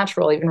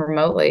supernatural, even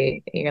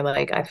remotely, you're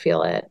like, I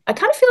feel it. I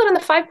kind of feel it in the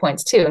 5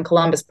 Points too, in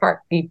Columbus Park.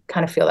 You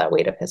kind of feel that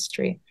weight of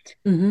history.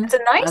 Mm-hmm. It's a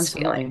nice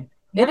feeling.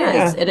 It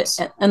is.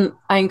 And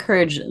I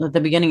encourage, at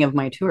the beginning of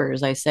my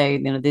tours, I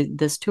say,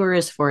 this tour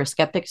is for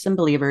skeptics and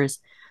believers.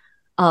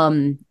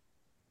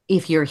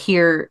 If you're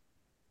here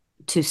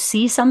to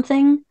see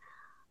something,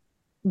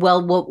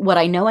 Well, what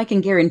I know I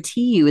can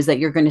guarantee you is that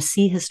you're going to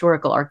see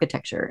historical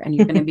architecture and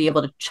you're going to be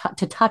able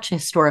to touch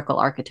historical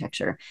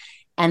architecture.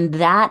 And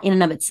that in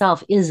and of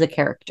itself is a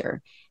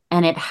character.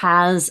 And it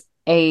has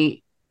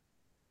a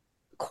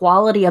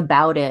quality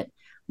about it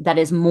that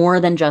is more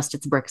than just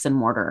its bricks and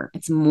mortar.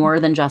 It's more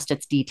than just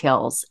its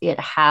details. It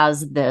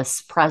has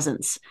this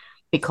presence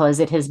because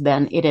it has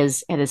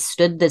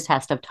stood the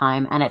test of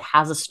time, and it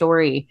has a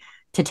story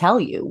to tell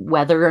you.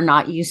 Whether or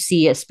not you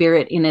see a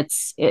spirit in it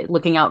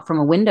looking out from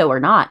a window or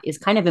not is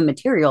kind of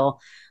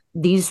immaterial.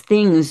 These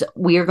things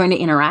we are going to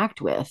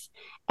interact with,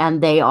 and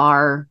they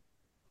are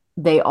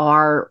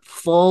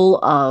full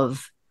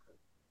of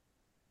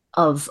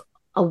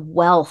a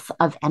wealth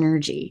of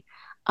energy.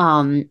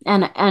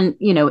 And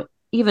you know,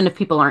 even if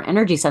people aren't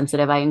energy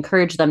sensitive, I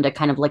encourage them to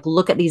kind of like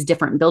look at these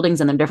different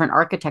buildings and their different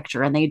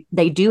architecture, and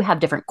they do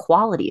have different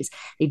qualities.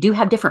 They do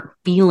have different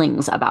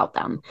feelings about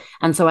them.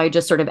 And so I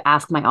just sort of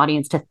ask my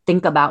audience to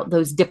think about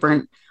those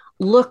different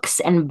looks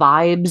and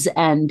vibes,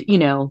 and, you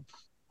know,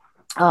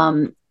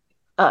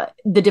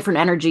 the different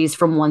energies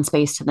from one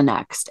space to the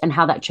next, and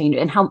how that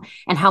changes, and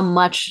how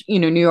much, you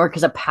know, New York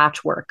is a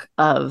patchwork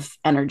of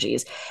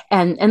energies.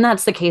 And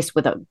that's the case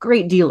with a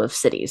great deal of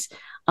cities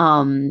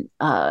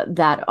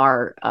that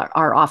are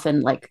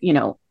often, like, you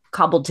know,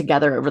 cobbled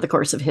together over the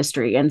course of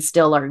history and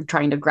still are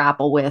trying to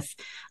grapple with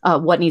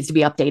what needs to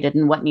be updated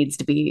and what needs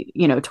to be,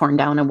 you know, torn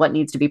down and what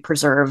needs to be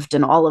preserved,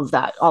 and all of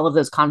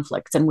those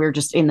conflicts. And we're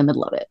just in the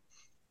middle of it.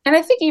 And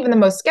I think even the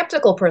most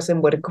skeptical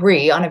person would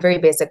agree on a very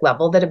basic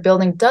level that a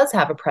building does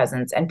have a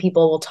presence, and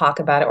people will talk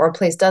about it, or a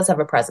place does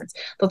have a presence.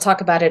 They'll talk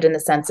about it in the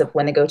sense of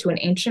when they go to an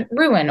ancient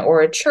ruin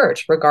or a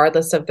church,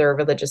 regardless of their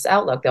religious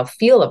outlook, they'll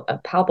feel a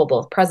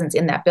palpable presence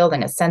in that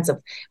building, a sense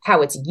of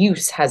how its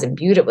use has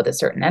imbued it with a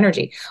certain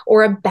energy.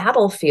 Or a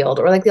battlefield,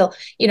 or like they'll,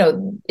 you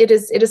know, it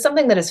is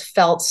something that is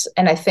felt.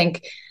 And I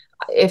think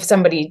if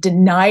somebody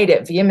denied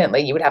it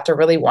vehemently, you would have to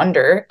really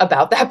wonder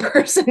about that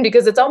person,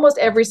 because it's almost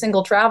every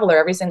single traveler,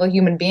 every single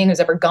human being who's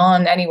ever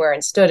gone anywhere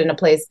and stood in a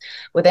place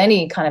with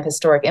any kind of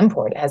historic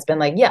import has been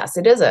like, yes,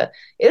 it is a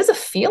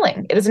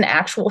feeling. It is an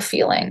actual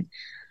feeling.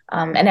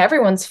 And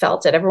everyone's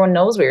felt it. Everyone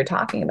knows what you're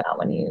talking about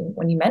when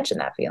you mention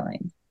that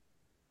feeling.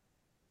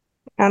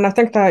 And I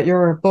think that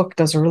your book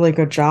does a really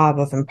good job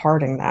of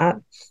imparting that.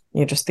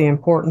 You know, just the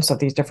importance of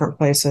these different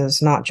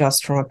places, not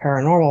just from a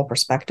paranormal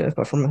perspective,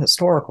 but from a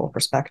historical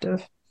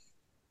perspective.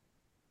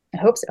 I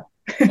hope so.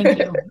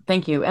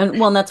 Thank you.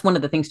 And well, that's one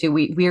of the things too.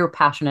 We are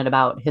passionate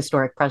about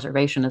historic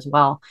preservation as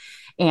well.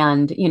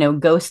 And, you know,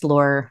 ghost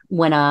lore,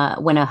 when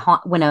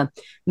a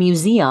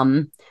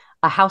museum,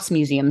 a house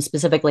museum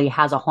specifically,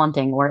 has a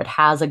haunting or it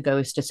has a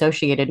ghost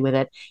associated with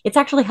it, it's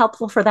actually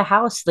helpful for the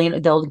house.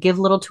 They'll give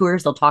little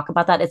tours. They'll talk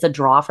about that. It's a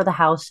draw for the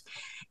house.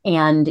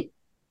 And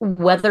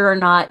whether or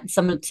not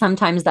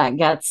sometimes that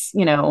gets,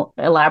 you know,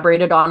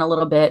 elaborated on a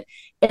little bit,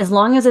 as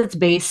long as it's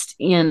based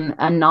in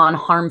a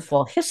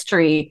non-harmful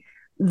history,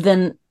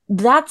 then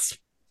that's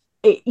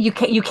you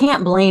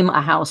can't blame a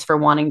house for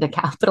wanting to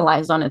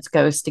capitalize on its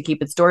ghost to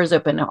keep its doors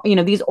open. You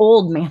know, these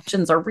old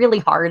mansions are really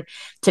hard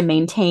to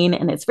maintain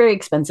and it's very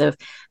expensive.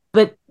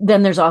 But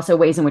then there's also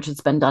ways in which it's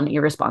been done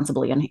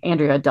irresponsibly. And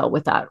Andrea dealt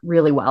with that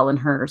really well in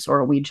her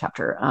Sorrel Weed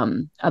chapter,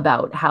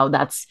 about how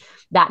that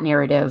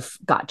narrative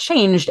got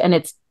changed, and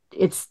it's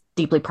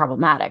deeply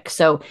problematic.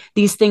 So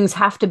these things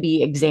have to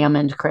be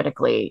examined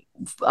critically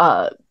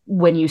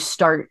when you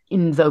start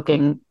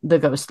invoking the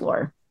ghost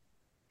lore.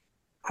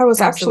 I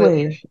was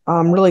actually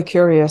really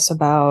curious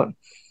about,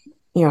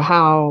 you know,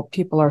 how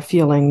people are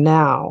feeling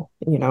now,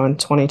 you know, in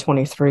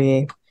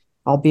 2023,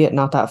 albeit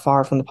not that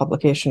far from the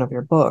publication of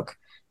your book,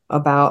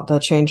 about the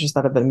changes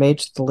that have been made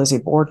to the Lizzie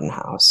Borden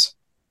house.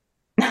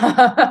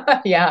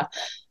 Yeah.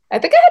 I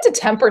think I had to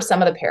temper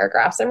some of the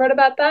paragraphs I wrote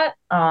about that.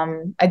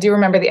 I do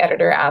remember the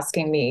editor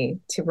asking me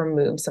to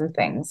remove some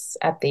things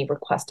at the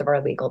request of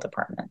our legal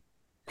department.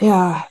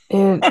 Yeah,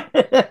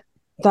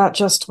 that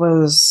just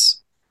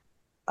was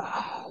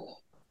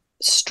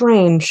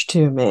strange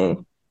to me.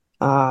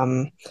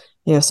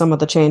 You know, some of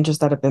the changes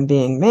that have been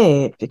being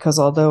made, because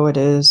although it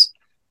is,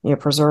 you know,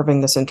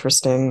 preserving this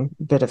interesting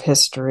bit of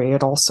history,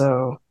 it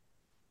also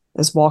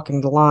is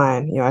walking the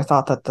line. You know, I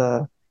thought that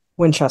the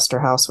Winchester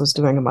House was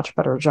doing a much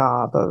better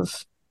job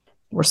of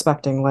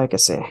respecting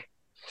legacy.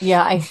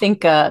 Yeah, I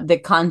think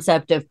the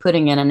concept of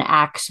putting in an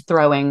axe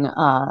throwing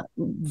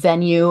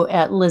venue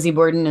at Lizzie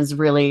Borden is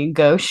really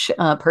gauche,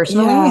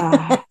 personally.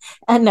 Yeah.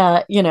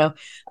 And you know,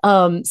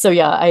 so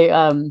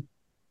yeah,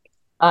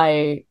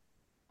 but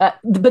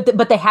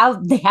they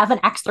have an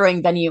axe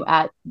throwing venue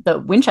at the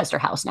Winchester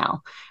House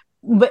now.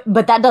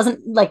 But that doesn't,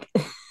 like,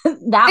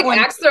 that one.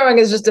 Axe throwing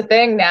is just a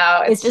thing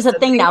now. It's just a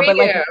thing now, but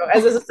like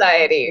as a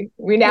society,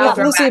 we now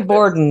throw Lizzie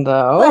Borden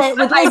though. But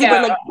with Lizzie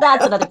Borden, like,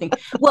 that's another thing.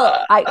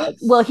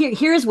 Well,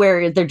 here's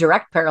where the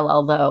direct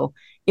parallel though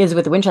is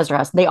with the Winchester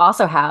House. They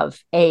also have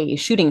a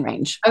shooting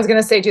range. I was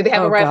going to say, do they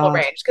have a rifle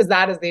range? Because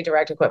that is the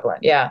direct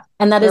equivalent. Yeah,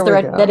 and that is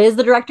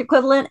the direct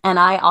equivalent. And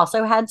I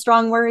also had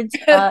strong words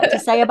to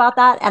say about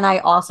that, and I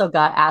also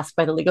got asked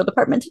by the legal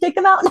department to take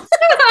them out.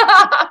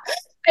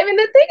 I mean,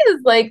 the thing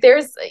is, like,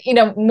 there's,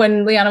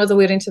 when Leanna was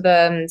alluding to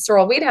the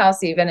Sorrel Weed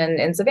House, even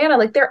in Savannah,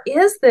 like, there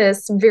is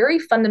this very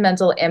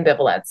fundamental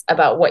ambivalence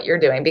about what you're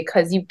doing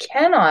because you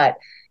cannot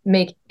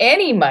make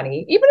any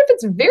money, even if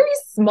it's very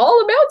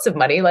small amounts of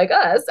money, like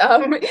us.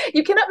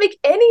 You cannot make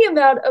any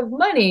amount of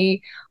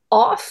money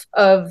off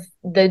of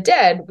the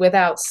dead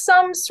without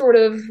some sort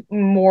of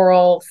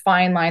moral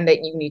fine line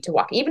that you need to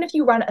walk. Even if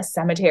you run a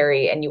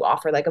cemetery and you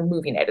offer like a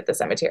movie night at the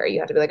cemetery, you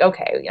have to be like,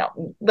 okay,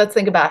 let's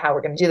think about how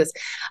we're going to do this.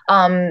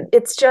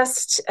 It's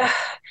just,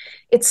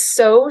 it's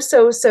so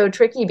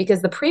tricky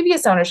because the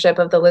previous ownership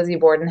of the Lizzie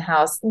Borden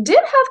house did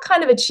have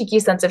kind of a cheeky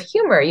sense of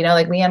humor.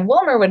 Like Leanne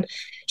Wilmer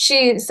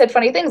she said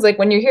funny things like,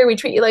 when you're here, we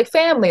treat you like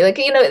family. Like,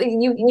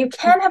 you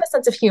can have a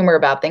sense of humor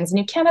about things and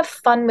you can have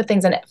fun with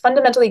things. And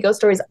fundamentally, ghost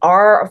stories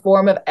are a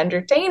form of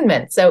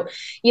entertainment. So,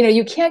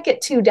 you can't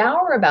get too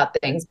dour about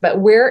things, but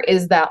where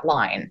is that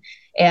line?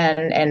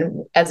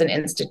 And as an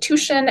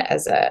institution,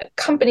 as a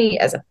company,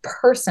 as a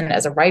person,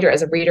 as a writer,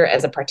 as a reader,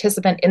 as a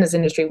participant in this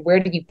industry,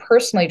 where do you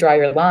personally draw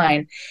your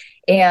line?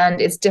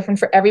 And it's different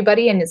for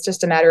everybody. And it's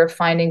just a matter of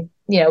finding,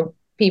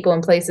 people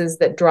in places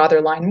that draw their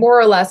line more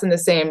or less in the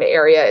same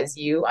area as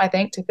you, I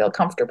think, to feel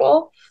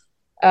comfortable.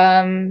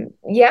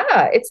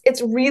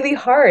 It's really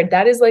hard.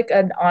 That is like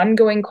an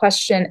ongoing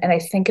question. And I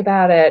think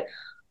about it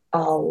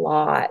a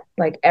lot.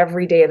 Like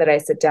every day that I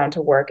sit down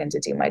to work and to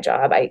do my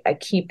job, I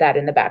keep that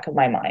in the back of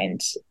my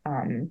mind.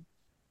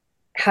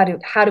 How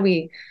do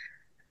we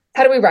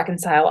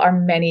reconcile our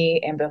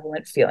many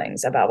ambivalent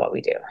feelings about what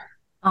we do?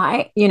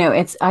 I've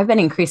been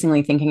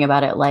increasingly thinking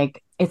about it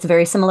like it's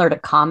very similar to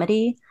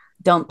comedy.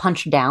 Don't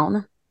punch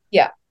down.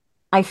 Yeah.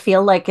 I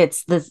feel like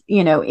it's this,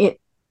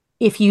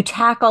 if you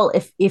tackle,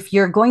 if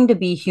you're going to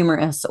be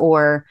humorous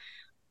or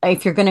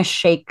if you're going to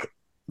shake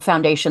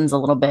foundations a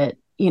little bit,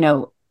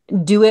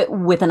 do it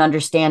with an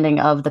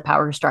understanding of the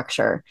power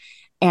structure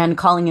and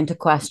calling into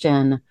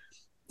question,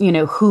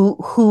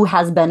 who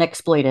has been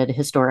exploited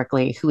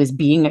historically, who is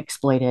being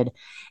exploited,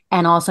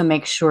 and also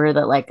make sure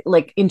that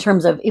like in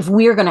terms of if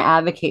we're going to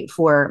advocate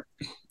for,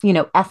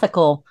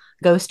 ethical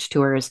ghost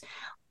tours,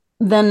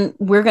 then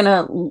we're going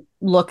to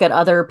look at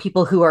other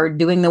people who are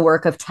doing the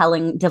work of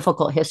telling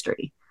difficult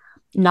history,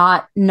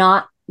 not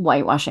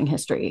whitewashing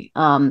history.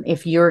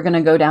 If you're going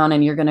to go down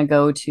and you're going to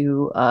go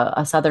to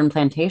a Southern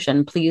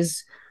plantation,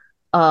 please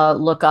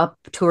look up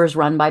tours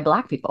run by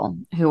Black people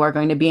who are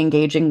going to be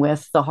engaging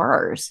with the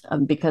horrors,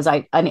 because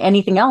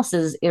anything else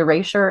is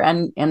erasure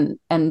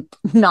and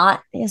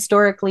not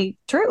historically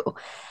true.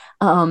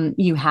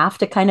 You have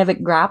to kind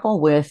of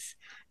grapple with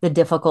the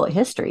difficult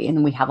history.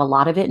 And we have a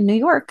lot of it in New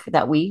York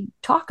that we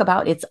talk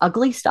about. It's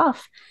ugly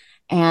stuff.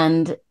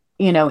 And,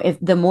 if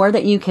the more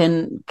that you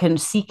can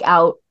seek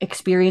out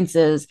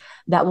experiences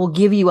that will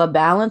give you a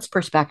balanced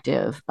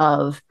perspective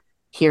of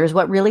here's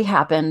what really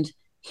happened,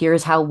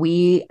 here's how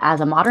we as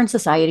a modern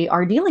society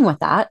are dealing with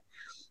that.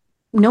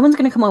 No one's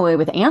going to come away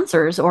with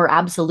answers or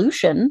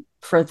absolution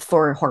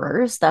for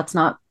horrors. That's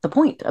not the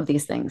point of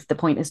these things. The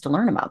point is to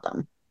learn about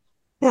them.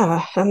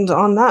 Yeah, and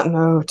on that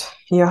note,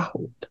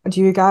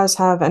 do you guys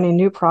have any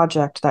new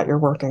project that you're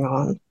working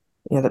on,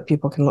 that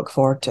people can look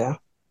forward to?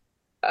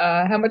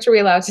 How much are we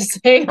allowed to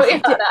say? I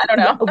don't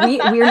know.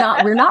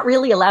 we're not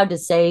really allowed to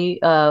say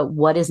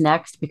what is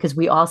next because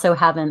we also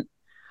haven't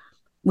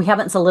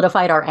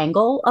solidified our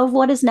angle of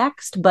what is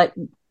next, but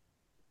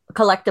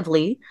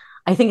collectively,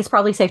 I think it's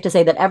probably safe to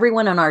say that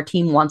everyone on our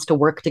team wants to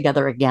work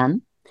together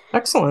again.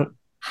 Excellent.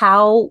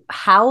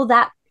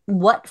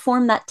 What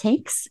form that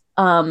takes,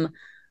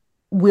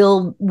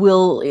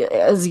 will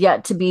is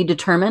yet to be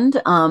determined.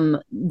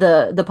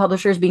 The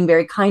publishers being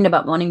very kind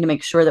about wanting to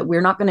make sure that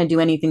we're not going to do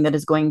anything that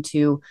is going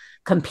to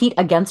compete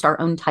against our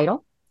own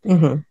title.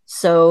 Mm-hmm.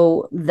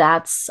 So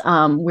that's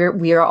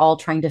we are all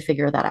trying to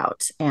figure that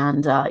out.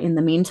 And in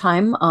the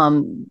meantime,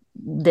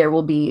 there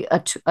will be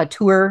a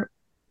tour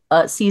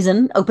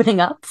season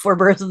opening up for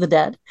Birth of the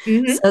Dead.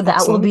 Mm-hmm. So that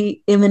Excellent. Will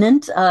be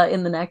imminent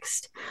in the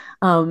next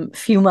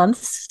few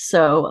months.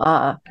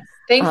 So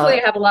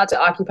thankfully, I have a lot to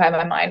occupy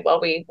my mind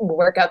while we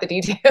work out the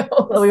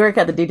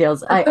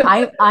details.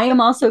 I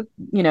am also,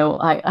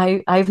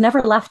 I've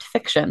never left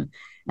fiction,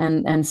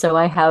 and so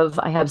I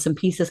have some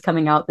pieces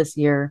coming out this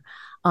year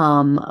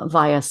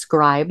via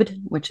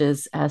Scribd, which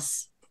is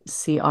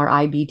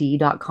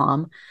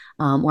scribd.com,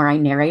 where I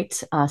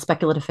narrate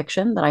speculative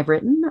fiction that I've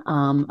written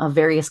of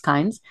various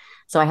kinds.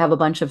 So I have a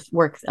bunch of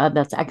work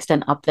that's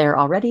extant up there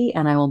already,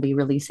 and I will be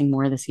releasing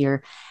more this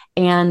year.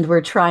 And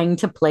we're trying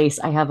to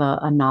I have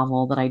a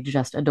novel that I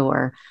just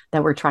adore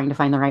that we're trying to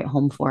find the right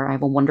home for. I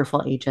have a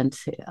wonderful agent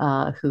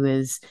who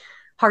is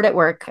hard at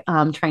work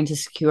trying to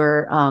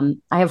secure.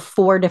 I have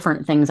 4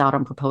 different things out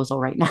on proposal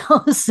right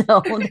now.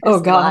 So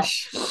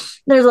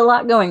there's a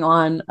lot going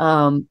on.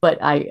 But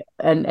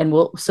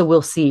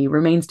we'll see.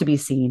 Remains to be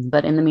seen.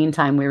 But in the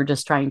meantime, we were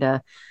just trying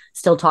to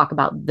still talk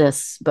about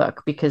this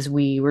book because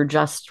we were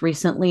just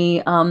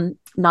recently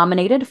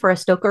nominated for a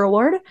Stoker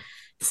Award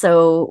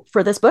So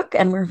for this book,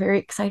 and we're very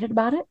excited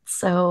about it.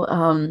 So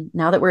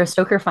now that we're a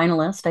Stoker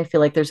finalist, I feel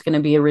like there's going to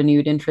be a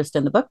renewed interest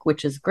in the book,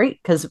 which is great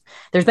because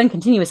there's been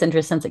continuous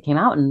interest since it came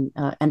out in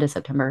end of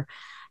September.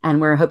 And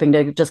we're hoping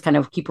to just kind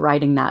of keep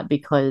writing that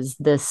because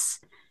this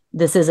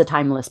is a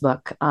timeless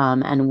book.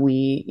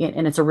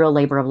 And it's a real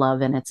labor of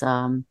love, and it's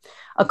a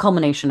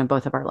culmination of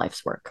both of our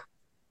life's work.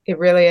 It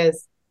really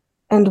is.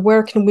 And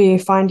where can we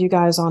find you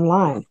guys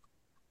online?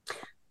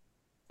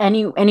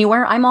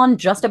 Anywhere. I'm on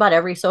just about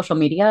every social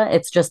media.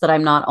 It's just that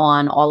I'm not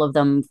on all of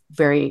them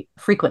very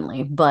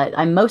frequently, but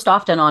I'm most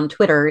often on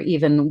Twitter,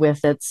 even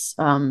with its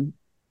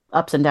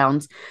ups and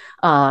downs,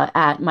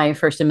 at my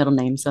first and middle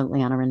name, so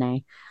Leanna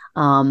Renee.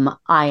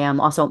 I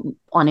am also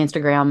on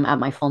Instagram at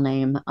my full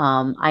name.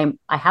 I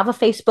have a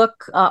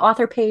Facebook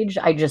author page.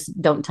 I just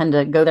don't tend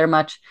to go there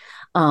much.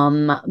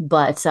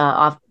 But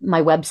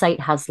my website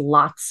has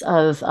lots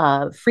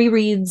of free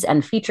reads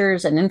and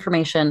features and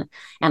information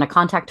and a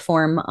contact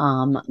form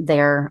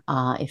there.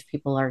 If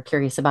people are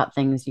curious about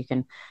things, you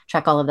can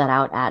check all of that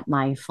out at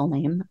my full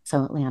name.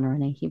 So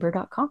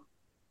LeannaReneeHeber.com.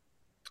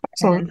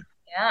 Excellent.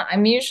 Yeah,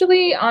 I'm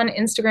usually on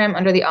Instagram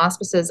under the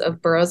auspices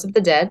of Burrows of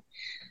the Dead.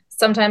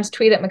 Sometimes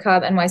tweet at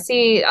Macabre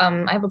NYC.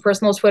 I have a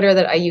personal Twitter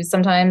that I use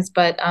sometimes,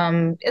 but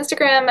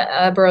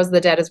Instagram, Burrows of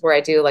the Dead is where I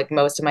do like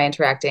most of my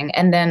interacting.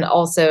 And then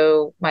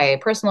also my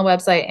personal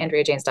website,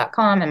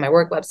 AndreaJanes.com, and my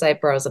work website,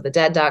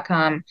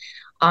 burrowsofthedead.com.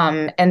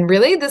 And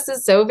really, this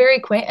is so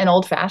very quaint and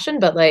old fashioned,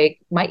 but like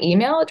my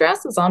email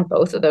address is on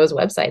both of those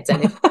websites.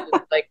 And if you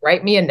like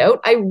write me a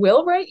note, I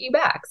will write you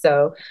back.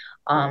 So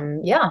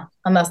yeah,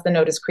 unless the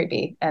note is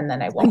creepy, and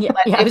then I won't. Yeah,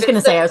 I was going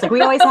to say, I was like,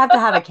 we always have to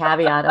have a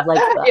caveat of like,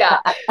 yeah,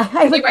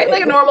 if you write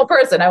like a normal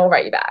person, I will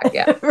write you back.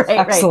 Yeah, right,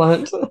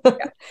 excellent. Right.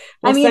 Yeah.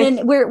 Well, I mean,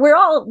 and we're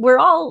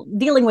all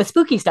dealing with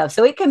spooky stuff,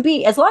 so it can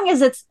be, as long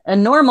as it's a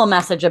normal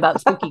message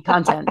about spooky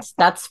content,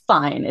 that's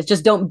fine. It's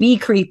just don't be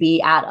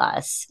creepy at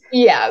us.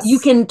 Yes, you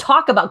can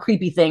talk about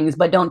creepy things,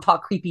 but don't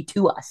talk creepy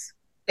to us.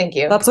 Thank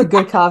you. That's a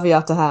good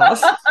caveat to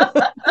have.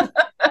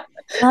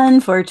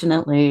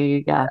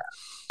 Unfortunately, yeah.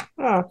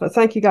 Oh, but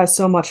thank you guys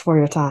so much for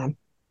your time.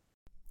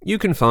 You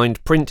can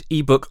find print,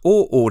 ebook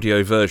or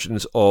audio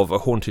versions of A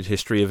Haunted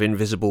History of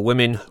Invisible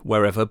Women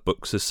wherever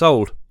books are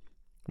sold.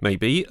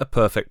 Maybe a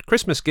perfect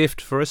Christmas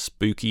gift for a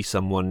spooky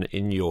someone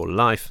in your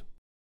life.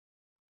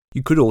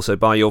 You could also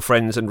buy your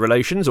friends and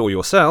relations or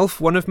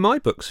yourself one of my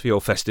books for your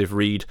festive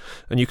read,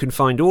 and you can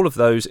find all of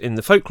those in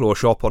the Folklore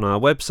shop on our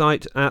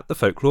website at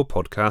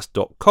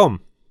thefolklorepodcast.com.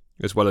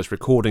 as well as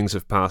recordings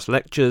of past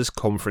lectures,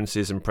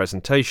 conferences and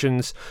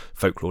presentations,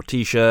 folklore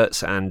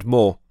t-shirts and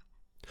more.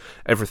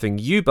 Everything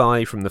you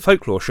buy from the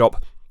Folklore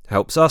shop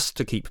helps us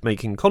to keep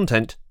making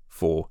content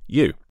for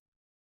you.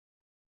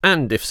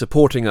 And if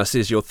supporting us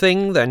is your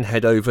thing, then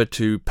head over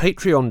to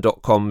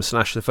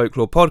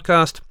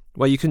patreon.com/thefolklorepodcast,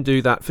 where you can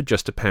do that for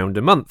just £1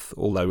 a month,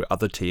 although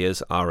other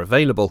tiers are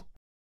available.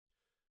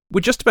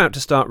 We're just about to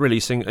start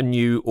releasing a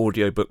new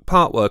audiobook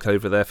partwork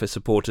over there for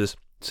supporters,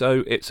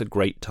 so it's a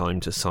great time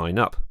to sign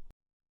up.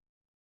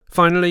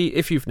 Finally,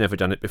 if you've never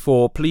done it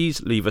before,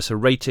 please leave us a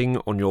rating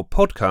on your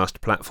podcast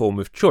platform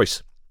of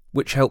choice,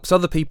 which helps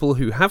other people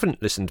who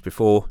haven't listened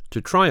before to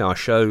try our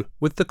show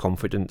with the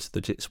confidence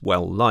that it's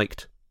well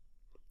liked.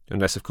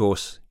 Unless, of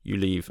course, you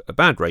leave a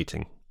bad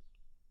rating.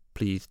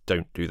 Please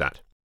don't do that.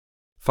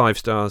 5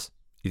 stars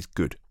is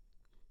good.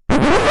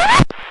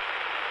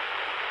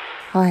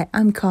 Hi,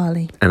 I'm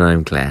Carly. And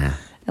I'm Claire.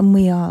 And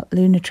we are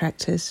Lunar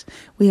Tractors.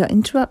 We are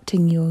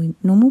interrupting your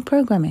normal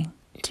programming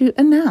to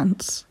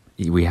announce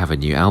we have a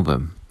new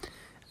album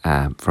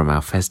from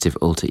our festive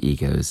alter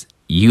egos,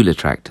 Eula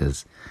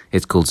Tractors.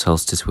 It's called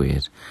Solstice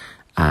Weird,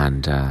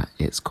 and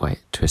it's quite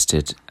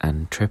twisted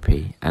and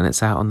trippy, and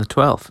it's out on the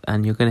 12th,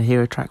 and you're going to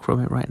hear a track from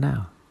it right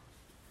now.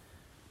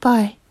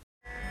 Bye.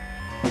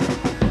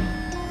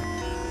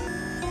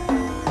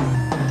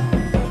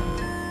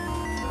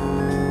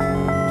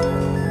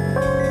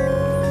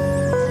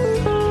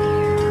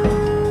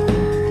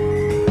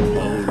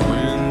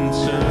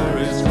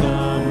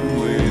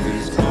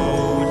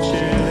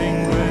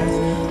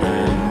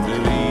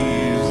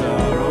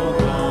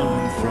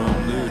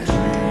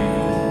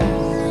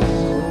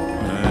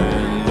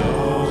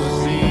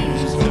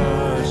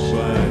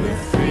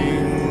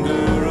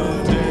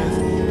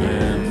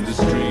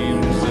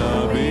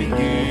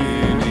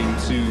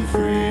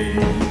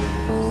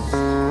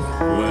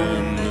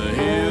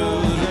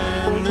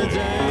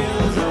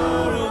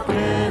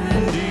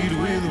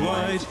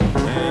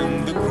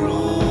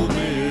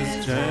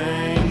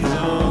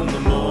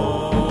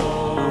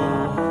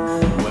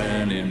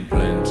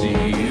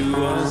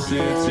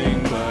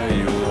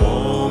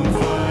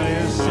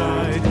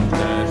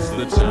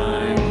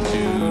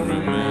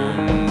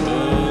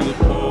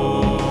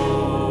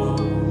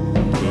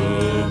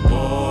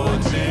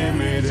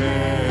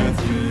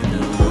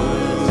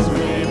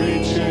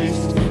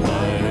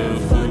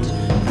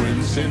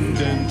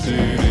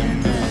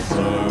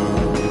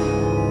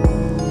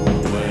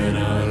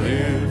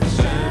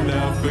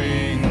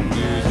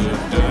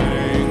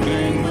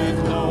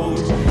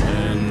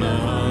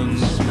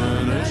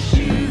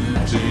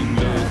 Shooting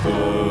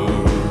the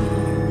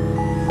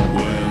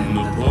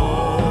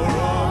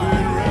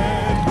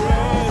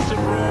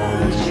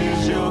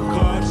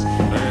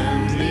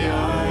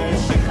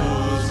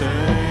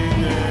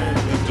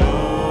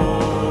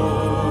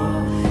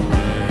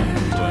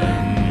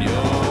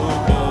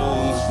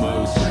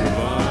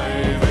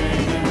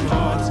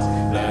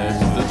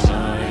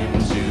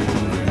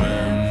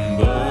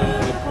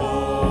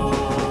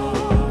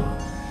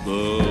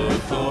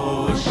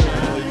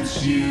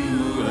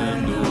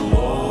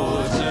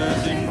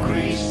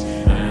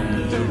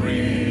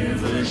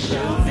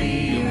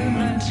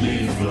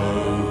swiftly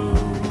flow.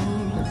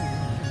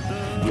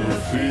 The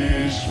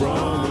fish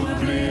from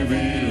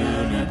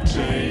oblivion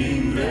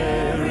obtain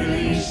their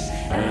release,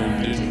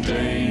 and in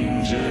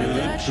danger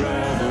the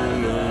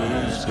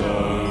travelers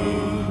go.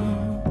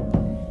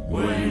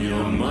 When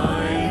your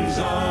minds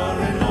are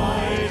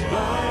annoyed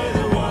by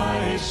the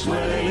wide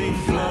swelling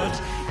flood,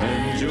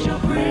 and your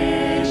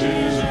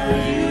bridges are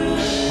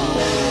used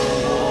for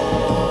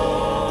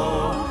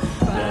war,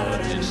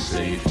 but in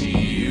safety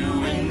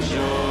you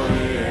enjoy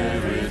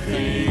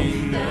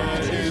everything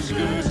that is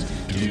good.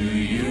 Do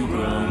you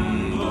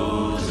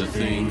grumble to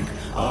think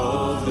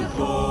of the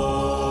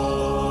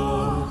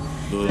poor?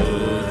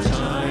 The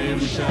time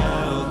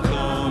shall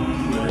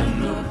come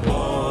when the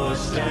poor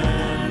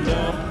stand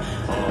up.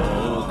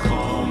 All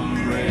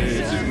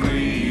comrades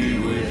agree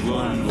with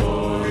one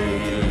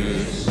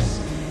voice,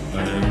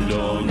 and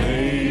all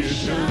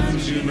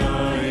nations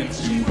unite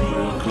to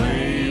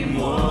proclaim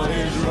what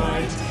is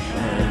right,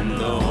 and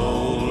the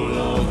whole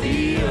of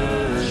the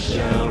earth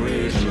shall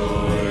rejoice.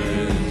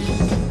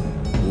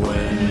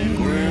 When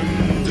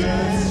grim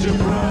death's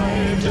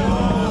deprived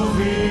of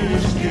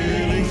his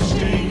killing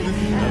sting,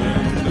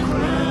 and the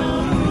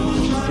crown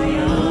rules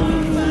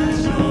triumphant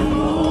no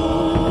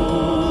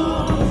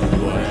more,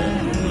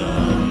 when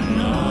none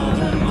are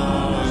the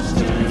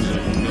masters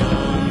and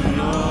none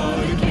are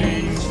the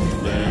kings,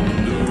 then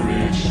the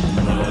rich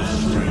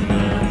must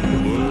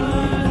remember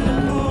the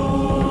poor.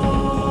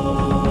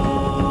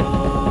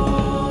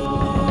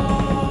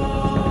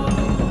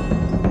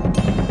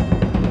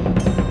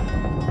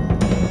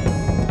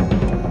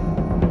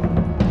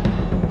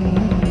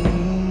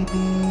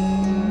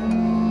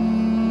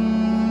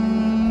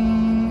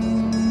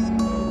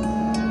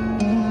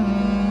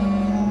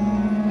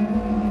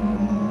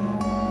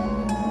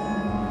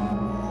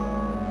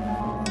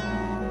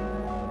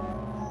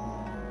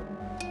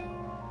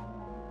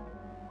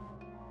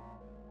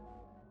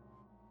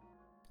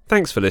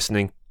 Thanks for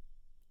listening.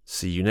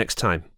 See you next time.